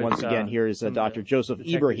story. Once again, here is Dr. Joseph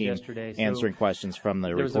Ibrahim answering questions from the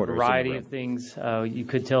reporters. There was a variety of things. You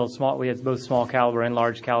could tell we had both small caliber and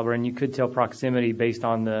large caliber, and you could tell proximity based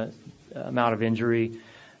on the amount of injury.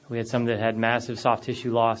 We had some that had massive soft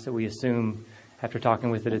tissue loss that we assume, after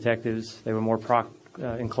talking with the detectives, they were more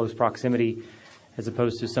in close proximity, as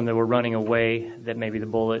opposed to some that were running away that maybe the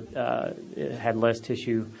bullet had less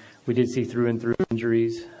tissue. We did see through and through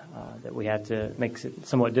injuries that we had to make it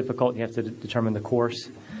somewhat difficult. You have to determine the course.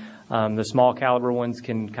 The small caliber ones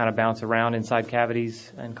can kind of bounce around inside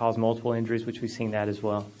cavities and cause multiple injuries, which we've seen that as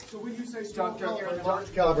well. So when you say small caliber,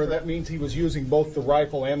 large caliber, that means he was using both the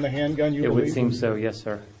rifle and the handgun, you believe? It would seem so, yes,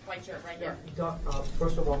 sir. White shirt right there.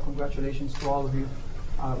 First of all, congratulations to all of you.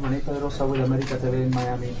 Renee Pedrosa with America TV in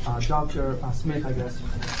Miami. Dr. Smith, I guess.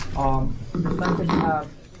 The fact that you have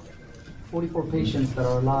 44 patients that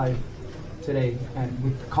are alive today, and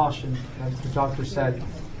with caution, as the doctor said,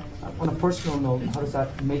 on a personal note, how does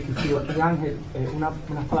that make you feel? Y Ángel,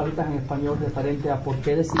 unas palabritas en español referente a por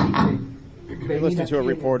qué decidiste. You're listening to a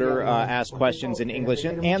reporter ask questions in English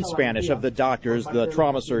and Spanish of the doctors, the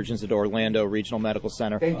trauma surgeons at Orlando Regional Medical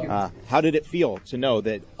Center. How did it feel to know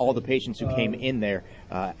that all the patients who came in there,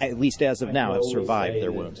 at least as of now, have survived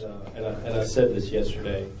their wounds? And I said this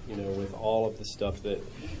yesterday, with all of the stuff that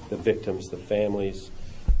the victims, the families,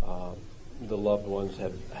 the loved ones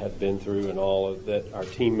have been through, and all of that our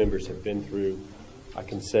team members have been through, I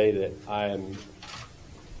can say that I am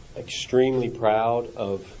extremely proud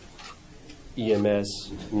of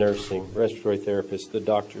EMS, nursing, respiratory therapists, the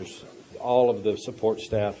doctors, all of the support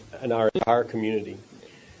staff, and our entire community.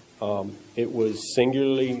 It was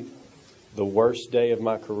singularly the worst day of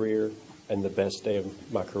my career and the best day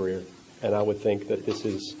of my career. And I would think that this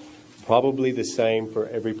is probably the same for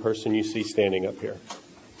every person you see standing up here.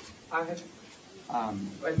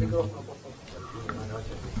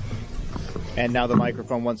 And now the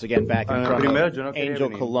microphone once again back in front of Angel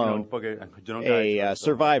Cologne, a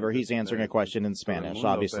survivor. He's answering a question in Spanish,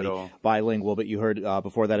 obviously bilingual, but you heard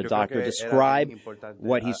before that a doctor describe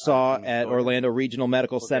what he saw at Orlando Regional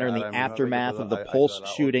Medical Center in the aftermath of the Pulse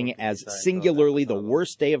shooting as singularly the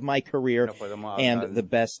worst day of my career and the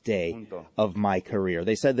best day of my career.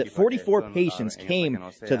 They said that 44 patients came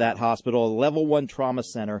to that hospital, a level 1 trauma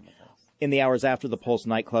center, in the hours after the Pulse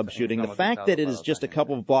nightclub shooting. The fact that it is just a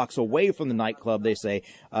couple of blocks away from the nightclub, they say,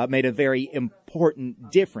 made a very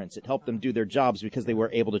important difference. It helped them do their jobs because they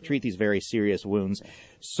were able to treat these very serious wounds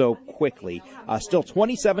so quickly. Still,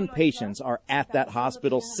 27 patients are at that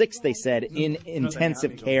hospital, 6, they said, in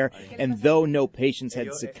intensive care. And though no patients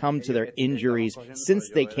had succumbed to their injuries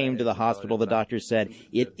since they came to the hospital, the doctors said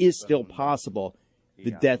it is still possible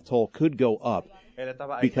the death toll could go up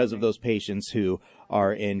because of those patients who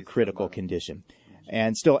are in critical condition.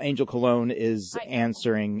 And still, Angel Colon is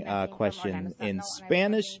answering a question in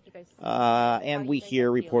Spanish, and we hear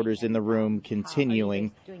reporters in the room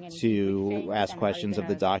continuing to ask questions of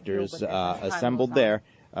the doctors assembled there.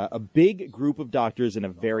 A big group of doctors in a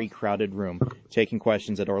very crowded room taking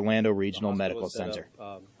questions at Orlando Regional Medical Center.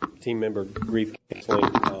 Team member grief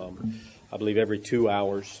counseling, I believe every 2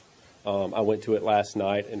 hours. I went to it last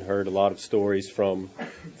night and heard a lot of stories from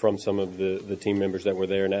some of the team members that were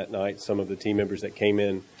there that night, some of the team members that came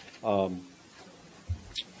in that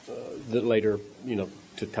later,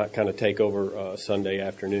 to kind of take over Sunday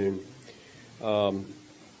afternoon.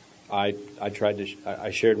 I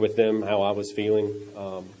shared with them how I was feeling.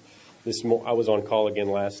 I was on call again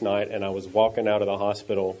last night, and I was walking out of the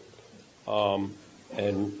hospital,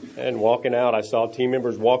 and walking out, I saw team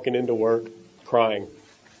members walking into work crying,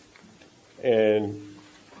 and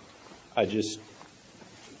I just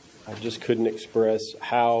couldn't express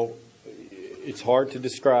how. It's hard to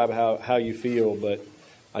describe how you feel, but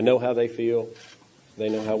I know how they feel. They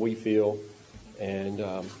know how we feel, and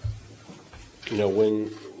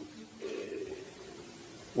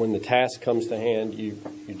when the task comes to hand, you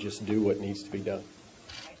just do what needs to be done.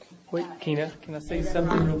 Wait, Kina, can I say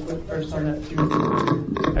something real quick first on that too?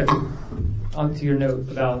 Onto your note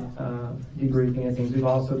about debriefing and things. We've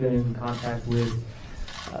also been in contact with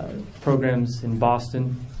programs in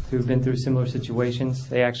Boston who've been through similar situations.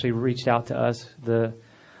 They actually reached out to us. The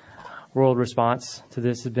world response to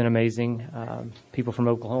this has been amazing. People from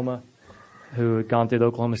Oklahoma who had gone through the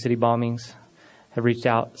Oklahoma City bombings have reached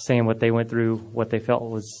out saying what they went through, what they felt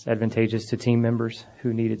was advantageous to team members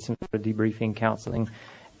who needed some sort of debriefing, counseling,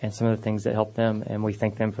 and some of the things that helped them, and we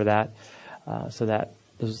thank them for that. So that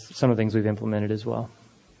those are some of the things we've implemented as well.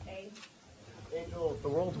 Angel, the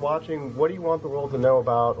world's watching. What do you want the world to know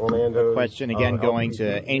about Orlando? Question again going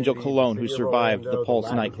to Angel Colon, who survived the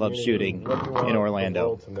Pulse nightclub shooting in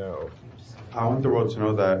Orlando. I want the world to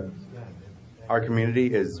know that our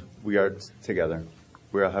community we are together.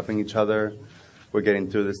 We are helping each other. We're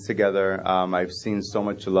getting through this together. I've seen so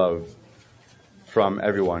much love from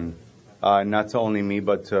everyone, not to only me,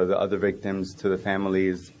 but to the other victims, to the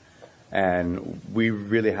families, and we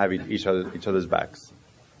really have each other's backs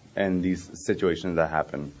in these situations that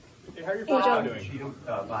happen. How are you doing?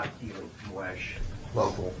 Bob Keelan, Moesh,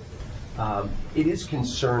 local. It is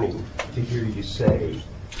concerning to hear you say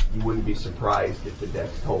you wouldn't be surprised if the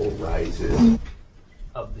death toll rises.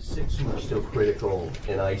 Of the 6 who are still critical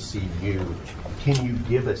in ICU, can you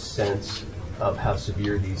give a sense of how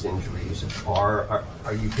severe these injuries are?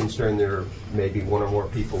 Are you concerned there may be 1 or more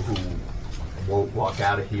people who won't walk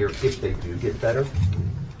out of here if they do get better?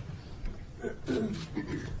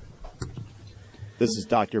 This is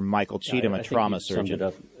Dr. Michael Cheatham, a trauma surgeon. Summed it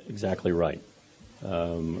up exactly right.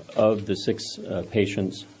 Of the 6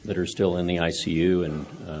 patients that are still in the ICU,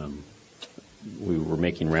 and we were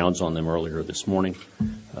making rounds on them earlier this morning.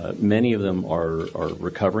 Many of them are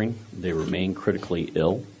recovering. They remain critically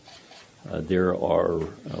ill. There are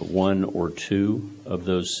 1 or 2 of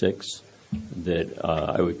those 6 that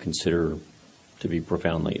I would consider to be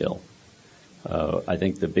profoundly ill. I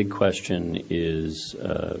think the big question is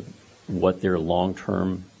what their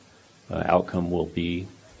long-term outcome will be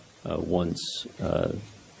once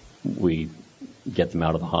we get them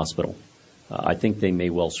out of the hospital. I think they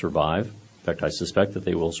may well survive. In fact, I suspect that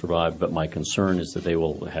they will survive, but my concern is that they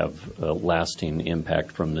will have a lasting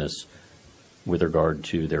impact from this with regard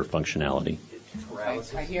to their functionality.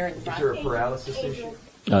 Paralysis? Right here in front. Is there a paralysis issue?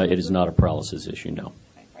 It is not a paralysis issue, no.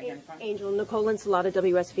 Angel, Nicole Ensalada,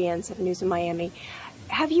 WSVN 7 News in Miami.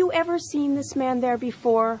 Have you ever seen this man there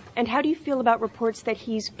before? And how do you feel about reports that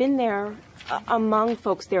he's been there among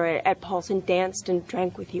folks there at Pulse and danced and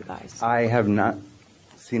drank with you guys? I have not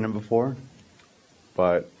seen him before,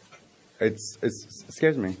 but it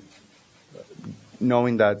scares me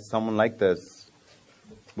knowing that someone like this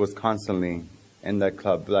was constantly in that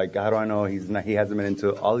club. Like, how do I know he hasn't been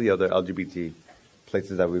into all the other LGBT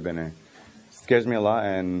places that we've been in? It scares me a lot,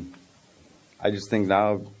 and I just think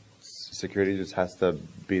now security just has to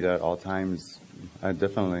be there at all times.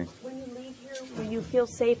 Definitely. When you leave here, will you feel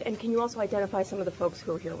safe? And can you also identify some of the folks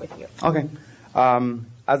who are here with you? Okay.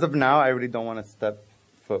 As of now, I really don't want to step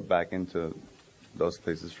foot back into those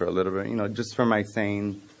places for a little bit, just for my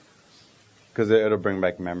sane, because it'll bring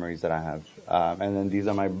back memories that I have. And then these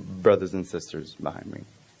are my brothers and sisters behind me.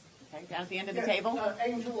 Okay, down at the end of the table.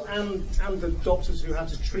 Angel and the doctors who had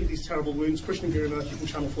to treat these terrible wounds, Krishna Girimurthy from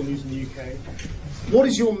Channel 4 News in the UK. What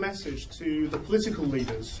is your message to the political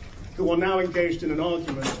leaders who are now engaged in an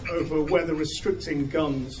argument over whether restricting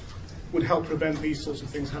guns would help prevent these sorts of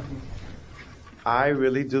things happening? I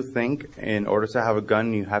really do think in order to have a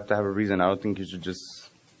gun, you have to have a reason. I don't think you should just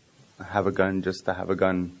have a gun just to have a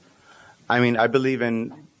gun. I mean, I believe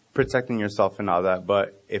in protecting yourself and all that,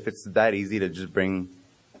 but if it's that easy to just bring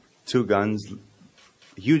 2 guns,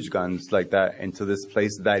 huge guns like that into this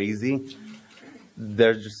place that easy,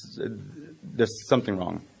 there's something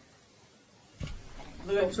wrong.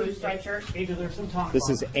 This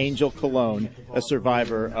is Angel Colon, a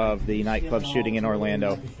survivor of the nightclub shooting in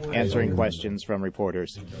Orlando, answering questions from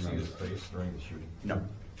reporters. No.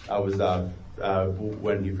 I was,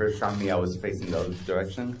 when he first shot me, I was facing the other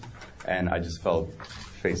direction, and I just fell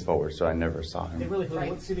face forward, so I never saw him.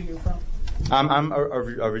 What city are you from? I'm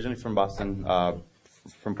originally from Boston,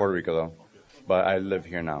 from Puerto Rico, though, but I live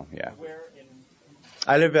here now, yeah. Where in?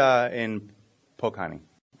 I live in Polk County,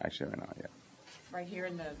 actually, right now, yeah. Right here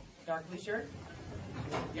in the dark blue shirt.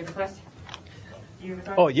 You have a question?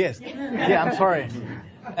 Oh, yes. Yeah, I'm sorry.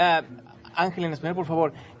 Ángel, en español, por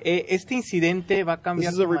favor. Este incidente va a cambiar.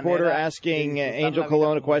 This is a reporter asking Angel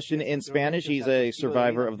Colon a question in Spanish. He's a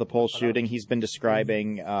survivor of the Pulse shooting. He's been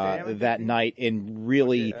describing that night in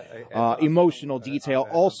really emotional detail.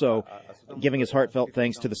 Also, giving his heartfelt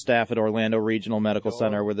thanks to the staff at Orlando Regional Medical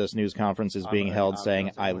Center where this news conference is being held,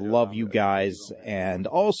 saying, I love you guys. And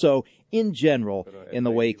also, in general, in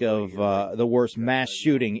the wake of the worst mass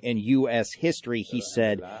shooting in U.S. history, he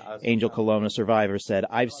said, Angel Colon, a survivor, said,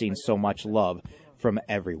 I've seen so much love from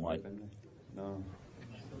everyone.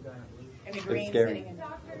 It's scary.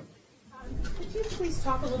 Could you please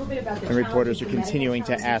talk a little bit about the And reporters are continuing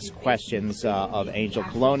to ask questions of Angel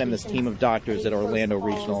Colon and this team of doctors at Orlando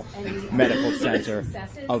Regional Medical Center.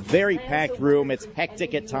 A very packed room. It's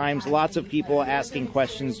hectic at times. Lots of people asking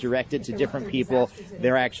questions directed to different people. They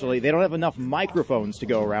don't have enough microphones to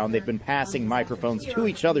go around. They've been passing microphones to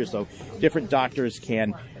each other so different doctors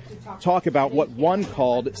can talk about what one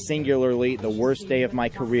called singularly the worst day of my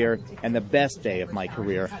career and the best day of my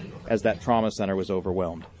career as that trauma center was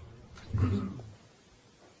overwhelmed.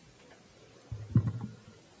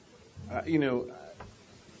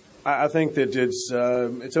 I think that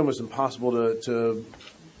it's almost impossible to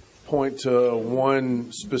point to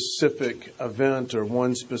one specific event or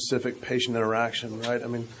one specific patient interaction, right? I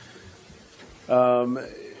mean,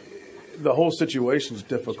 the whole situation is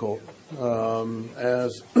difficult.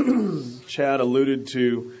 As Chad alluded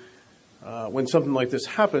to, when something like this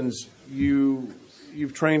happens,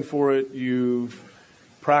 you've trained for it, you've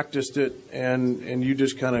practiced it, and you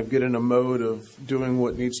just kind of get in a mode of doing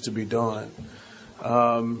what needs to be done.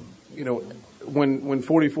 When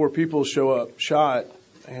 44 people show up shot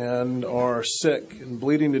and are sick and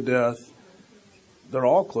bleeding to death, they're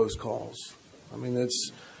all close calls. I mean,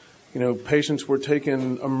 it's, patients were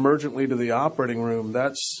taken emergently to the operating room.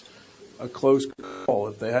 That's a close call.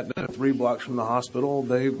 If they hadn't been 3 blocks from the hospital,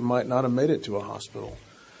 they might not have made it to a hospital.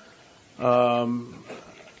 I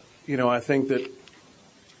think that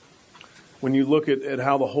when you look at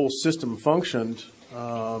how the whole system functioned,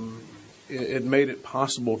 it made it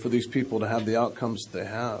possible for these people to have the outcomes that they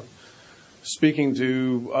have. Speaking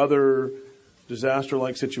to other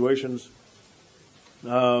disaster-like situations,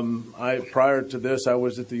 prior to this, I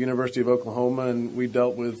was at the University of Oklahoma, and we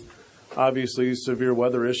dealt with, obviously, severe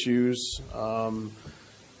weather issues.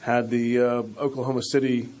 Had the Oklahoma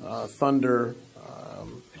City Thunder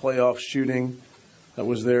playoff shooting that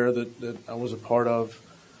was there that I was a part of.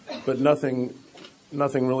 But nothing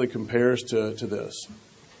really compares to this.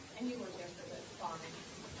 And you weren't there for the bombing?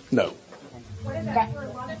 No. What about for a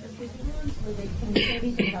lot of the civilians? Can you say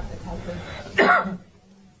anything about the type of?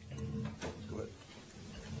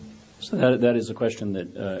 So that is a question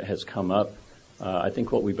that has come up. I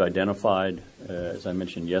think what we've identified, as I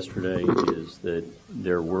mentioned yesterday, is that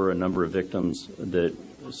there were a number of victims that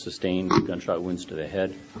sustained gunshot wounds to the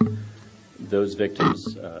head. Those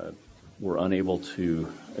victims were unable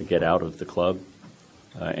to get out of the club,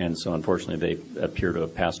 and so unfortunately they appear to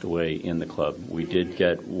have passed away in the club. We did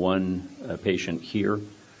get one patient here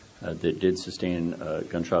that did sustain a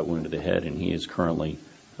gunshot wound to the head, and he is currently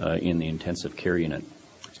in the intensive care unit.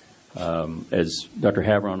 As Dr.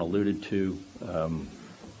 Havron alluded to,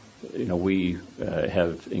 we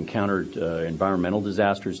have encountered environmental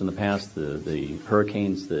disasters in the past. The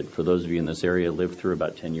hurricanes that, for those of you in this area, lived through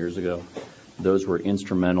about 10 years ago. Those were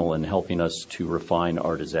instrumental in helping us to refine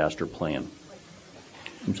our disaster plan.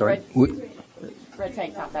 I'm sorry? Red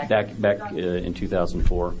tank top back. Back in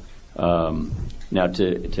 2004. Now,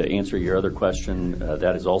 to answer your other question,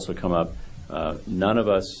 that has also come up. None of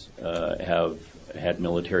us have had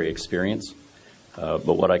military experience, but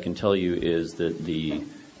what I can tell you is that the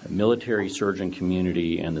military surgeon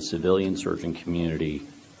community and the civilian surgeon community,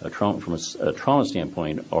 from a trauma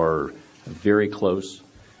standpoint, are very close.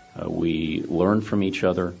 We learn from each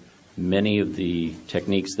other. Many of the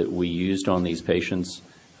techniques that we used on these patients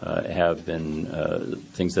have been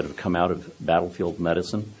things that have come out of battlefield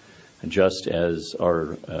medicine, just as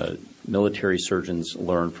our military surgeons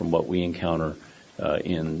learn from what we encounter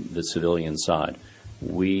in the civilian side.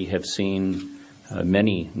 We have seen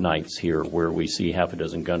many nights here where we see half a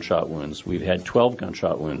dozen gunshot wounds. We've had 12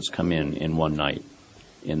 gunshot wounds come in one night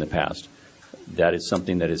in the past. That is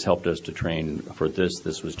something that has helped us to train for this.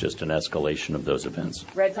 This was just an escalation of those events.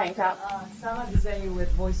 Red tank top. Sama Dizeni with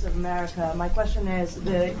Voice of America. My question is,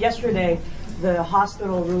 yesterday the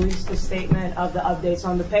hospital released a statement of the updates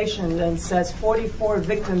on the patient and says 44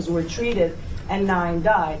 victims were treated and 9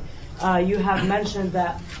 died. You have mentioned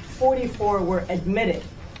that 44 were admitted.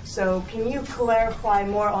 So can you clarify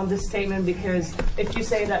more on this statement? Because if you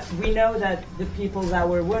say that, we know that the people that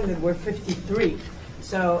were wounded were 53.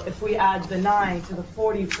 So if we add the 9 to the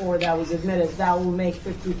 44 that was admitted, that will make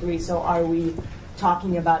 53. So are we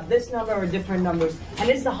talking about this number or different numbers? And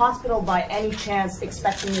is the hospital by any chance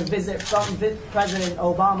expecting a visit from President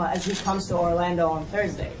Obama as he comes to Orlando on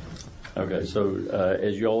Thursday? Okay, so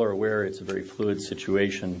as you all are aware, it's a very fluid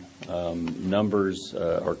situation. Numbers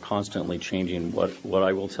are constantly changing. What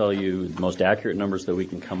I will tell you, the most accurate numbers that we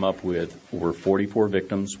can come up with were 44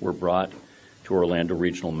 victims were brought to Orlando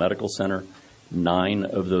Regional Medical Center. 9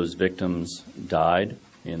 of those victims died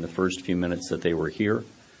in the first few minutes that they were here.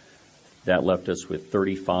 That left us with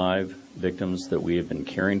 35 victims that we have been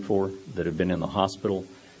caring for that have been in the hospital.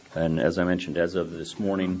 And as I mentioned, as of this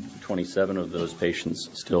morning, 27 of those patients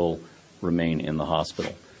still remain in the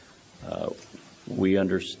hospital. We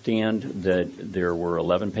understand that there were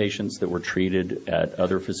 11 patients that were treated at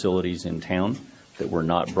other facilities in town that were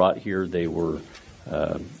not brought here. They were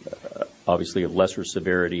obviously of lesser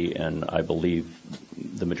severity, and I believe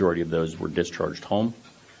the majority of those were discharged home.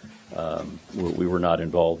 We were not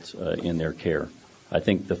involved in their care. I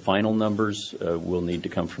think the final numbers will need to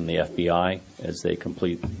come from the FBI as they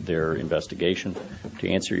complete their investigation. To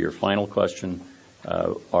answer your final question,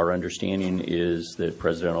 our understanding is that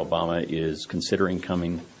President Obama is considering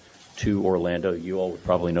coming to Orlando. You all would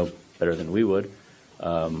probably know better than we would.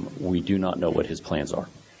 We do not know what his plans are.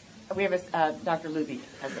 We have Dr. Luby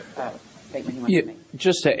has a statement he wants to make.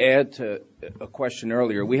 Just to add to a question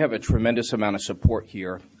earlier, we have a tremendous amount of support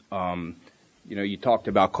here. You talked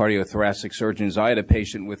about cardiothoracic surgeons. I had a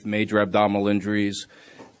patient with major abdominal injuries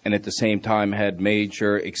and at the same time had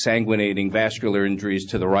major exsanguinating vascular injuries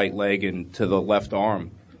to the right leg and to the left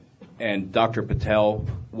arm. And Dr. Patel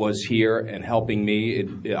was here and helping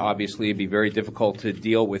me. Obviously, it'd be very difficult to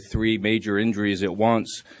deal with 3 major injuries at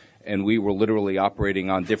once, and we were literally operating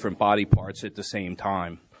on different body parts at the same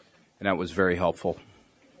time, and that was very helpful.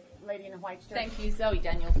 Lady in a white shirt. Thank you. Zoe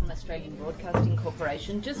Daniel from Australian Broadcasting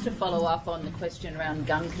Corporation. Just to follow up on the question around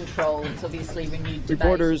gun control, it's obviously renewed debate.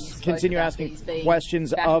 Reporters continue asking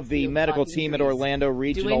questions of the medical team at Orlando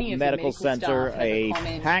Regional Medical Center. A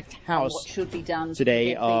packed house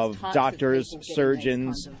today of doctors,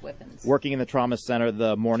 surgeons working in the trauma center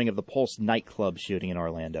the morning of the Pulse nightclub shooting in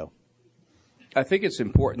Orlando. I think it's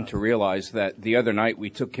important to realize that the other night we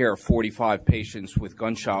took care of 45 patients with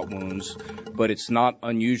gunshot wounds, but it's not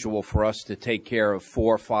unusual for us to take care of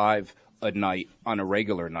 4 or 5 a night on a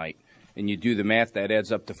regular night. And you do the math, that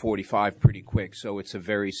adds up to 45 pretty quick. So it's a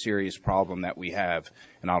very serious problem that we have,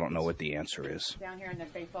 and I don't know what the answer is. Down here in the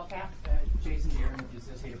baseball cap. Jason Deeren with the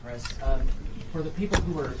Associated Press. For the people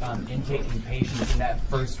who were intaking patients in that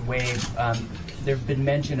first wave, there have been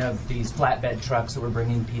mention of these flatbed trucks that were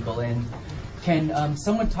bringing people in. Can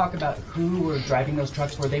someone talk about who were driving those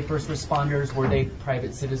trucks? Were they first responders? Were they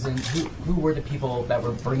private citizens? Who were the people that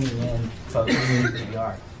were bringing in folks in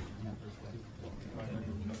CPR?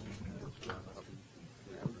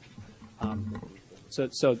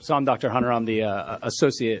 So I'm Dr. Hunter. I'm the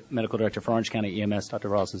Associate Medical Director for Orange County EMS. Dr.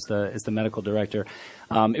 Ross is the Medical Director.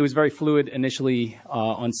 It was very fluid initially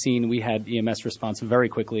on scene. We had EMS response very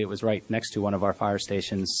quickly. It was right next to one of our fire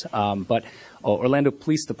stations. But Orlando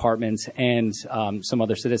Police Department and some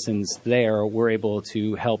other citizens there were able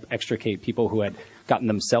to help extricate people who had gotten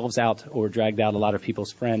themselves out or dragged out a lot of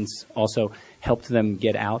people's friends, also helped them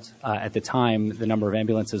get out. At the time, the number of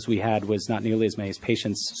ambulances we had was not nearly as many as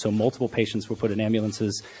patients, so multiple patients were put in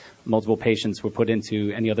ambulances, multiple patients were put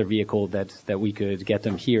into any other vehicle that we could get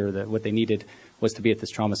them here. That what they needed was to be at this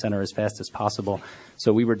trauma center as fast as possible.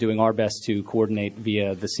 So we were doing our best to coordinate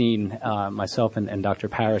via the scene, myself and Dr.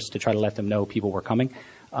 Parrish, to try to let them know people were coming.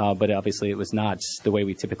 But obviously it was not the way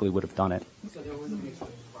we typically would have done it. So there was a mix of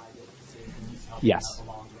private citizens Yes.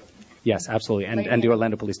 along with Yes, absolutely. And the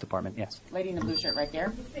Orlando Police Department, yes. Lady in the blue shirt right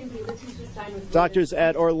there. Doctors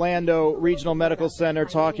at Orlando Regional Medical Center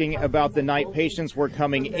talking about the night patients were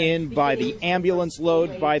coming in by the ambulance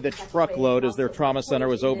load, by the truckload, as their trauma center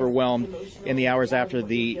was overwhelmed in the hours after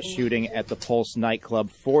the shooting at the Pulse nightclub.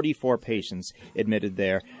 44 patients admitted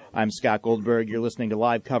there. I'm Scott Goldberg. You're listening to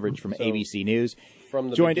live coverage from ABC News.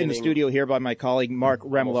 Joined in the studio here by my colleague Mark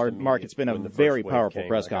Remillard. Mark, it's been a very powerful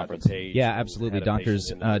press conference. Yeah, absolutely.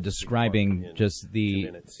 Doctors describing just the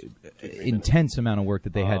intense amount of work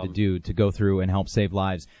that they had to do to go through and help save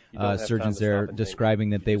lives. Surgeons there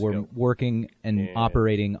describing that they were working and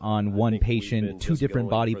operating on one patient, two different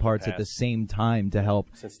body parts at the same time to help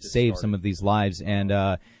save some of these lives,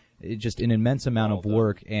 and just an immense amount of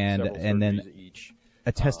work. And then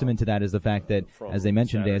a testament to that is the fact that, as they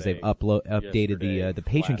mentioned today, as they've updated the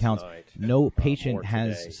patient counts, no patient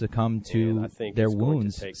has succumbed to their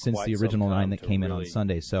wounds since the original 9 that came in on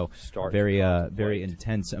Sunday. So very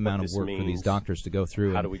intense amount of work for these doctors to go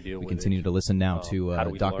through. And we continue to listen now to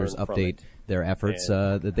doctors update their efforts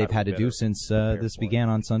that they've had to do since this began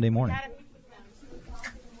on Sunday morning.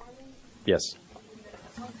 Yes.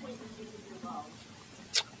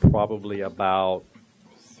 Probably about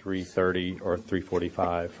 3:30 or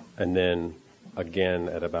 3:45, and then again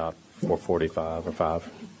at about 4:45 or 5.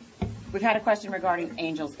 We've had a question regarding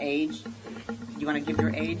Angel's age. You want to give your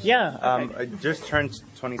age? Yeah, I just turned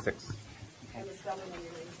 26. Angel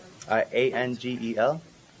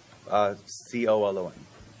Colon.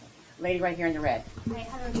 Lady right here in the red. Hi,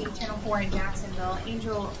 Heather Gate, Channel 4 in Jacksonville.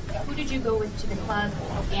 Angel, who did you go with to the club,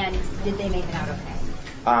 and did they make it out okay?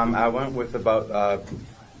 I went with about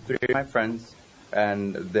 3 of my friends,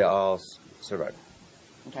 and they all survived.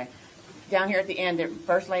 Okay. Down here at the end,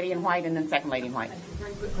 first lady in white and then second lady in white.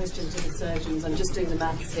 Very quick question to the surgeons. I'm just doing the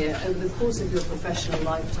maths here. Over the course of your professional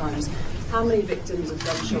lifetimes, how many victims of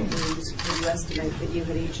gunshot wounds would you estimate that you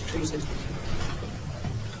had each treated?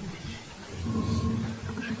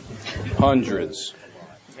 Hundreds.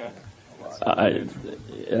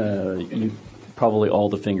 Probably all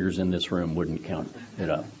the fingers in this room wouldn't count it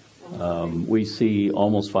up. We see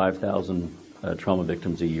almost 5,000 trauma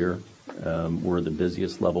victims a year. We're the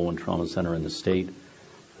busiest level 1 trauma center in the state.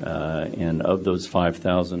 And of those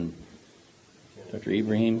 5,000, Dr.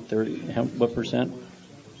 Ibrahim, what percent?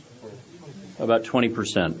 About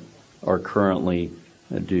 20% are currently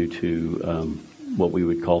due to what we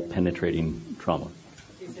would call penetrating trauma.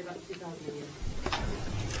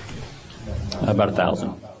 About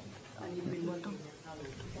 1,000.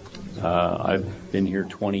 I've been here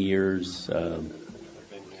 20 years. I've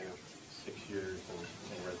been here 6 years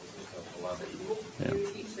and residence of 11. Yeah. You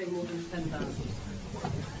each say more than 10,000.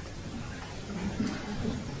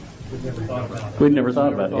 We'd never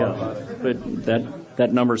thought about it, yeah. But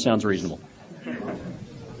that number sounds reasonable.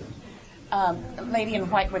 Lady in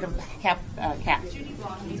white with a cap.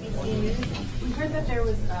 We heard that there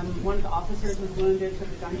was one of the officers was wounded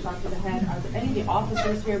with a gunshot to the head. Are there any of the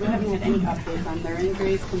officers here? We haven't had any updates on their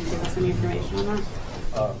injuries. Can you give us any information on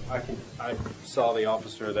that? I saw the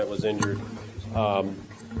officer that was injured.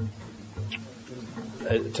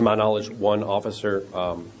 To my knowledge, one officer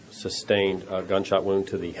sustained a gunshot wound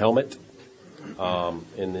to the helmet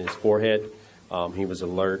in his forehead. He was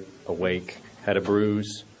alert, awake, had a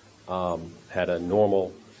bruise, had a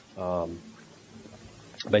normal,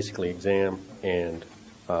 basically exam, and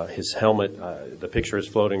his helmet, the picture is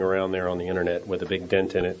floating around there on the internet with a big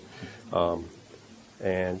dent in it,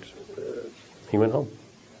 and he went home.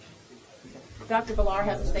 Dr. Villar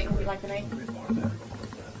has a statement we'd like to make.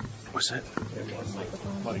 What's that?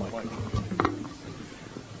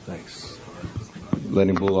 Thanks.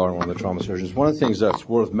 Lenny Bullard, one of the trauma surgeons. One of the things that's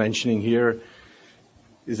worth mentioning here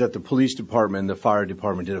is that the police department and the fire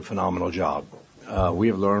department did a phenomenal job. We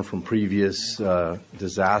have learned from previous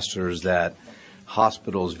disasters that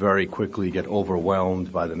hospitals very quickly get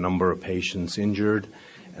overwhelmed by the number of patients injured,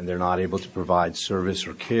 and they're not able to provide service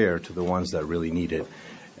or care to the ones that really need it.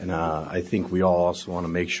 And I think we all also want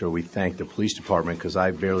to make sure we thank the police department, because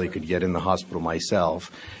I barely could get in the hospital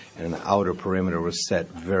myself, and the outer perimeter was set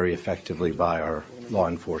very effectively by our law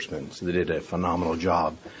enforcement. So they did a phenomenal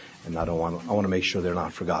job, and I want to make sure they're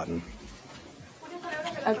not forgotten.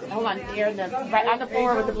 Hold on, here, right on the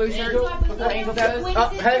floor with the blue shirt before Angel goes.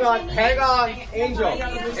 Hang on,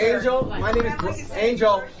 Angel. My name is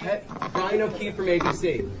Angel. Brian O'Keefe from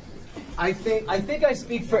ABC. I think I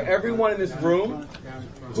speak for everyone in this room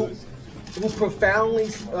who profoundly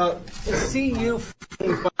see you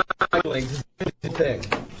filing this thing.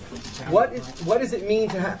 What does it mean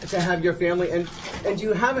to have your family, and do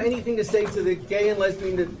you have anything to say to the gay and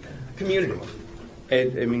lesbian community?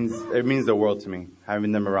 It means the world to me,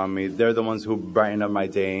 having them around me. They're the ones who brighten up my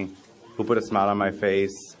day, who put a smile on my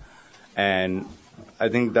face. And I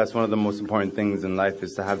think that's one of the most important things in life,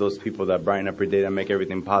 is to have those people that brighten up your day, that make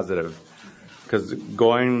everything positive. Because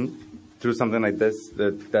going through something like this,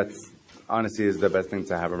 that's honestly is the best thing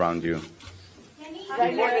to have around you.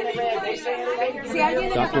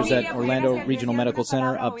 Doctors at Orlando Regional Medical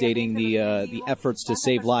Center updating the efforts to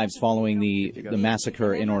save lives following the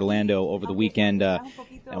massacre in Orlando over the weekend. That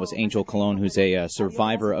was Angel Colon, who's a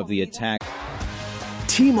survivor of the attack.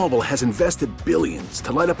 T-Mobile has invested billions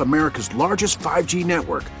to light up America's largest 5G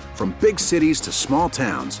network, from big cities to small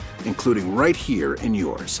towns, including right here in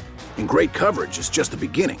yours. And great coverage is just the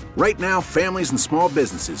beginning. Right now, families and small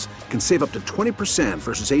businesses can save up to 20%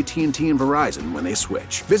 versus AT&T and Verizon when they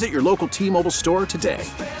switch. Visit your local T-Mobile store today.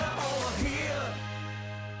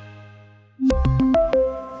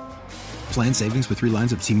 Plan savings with 3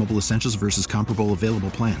 lines of T-Mobile Essentials versus comparable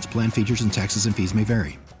available plans. Plan features and taxes and fees may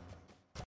vary.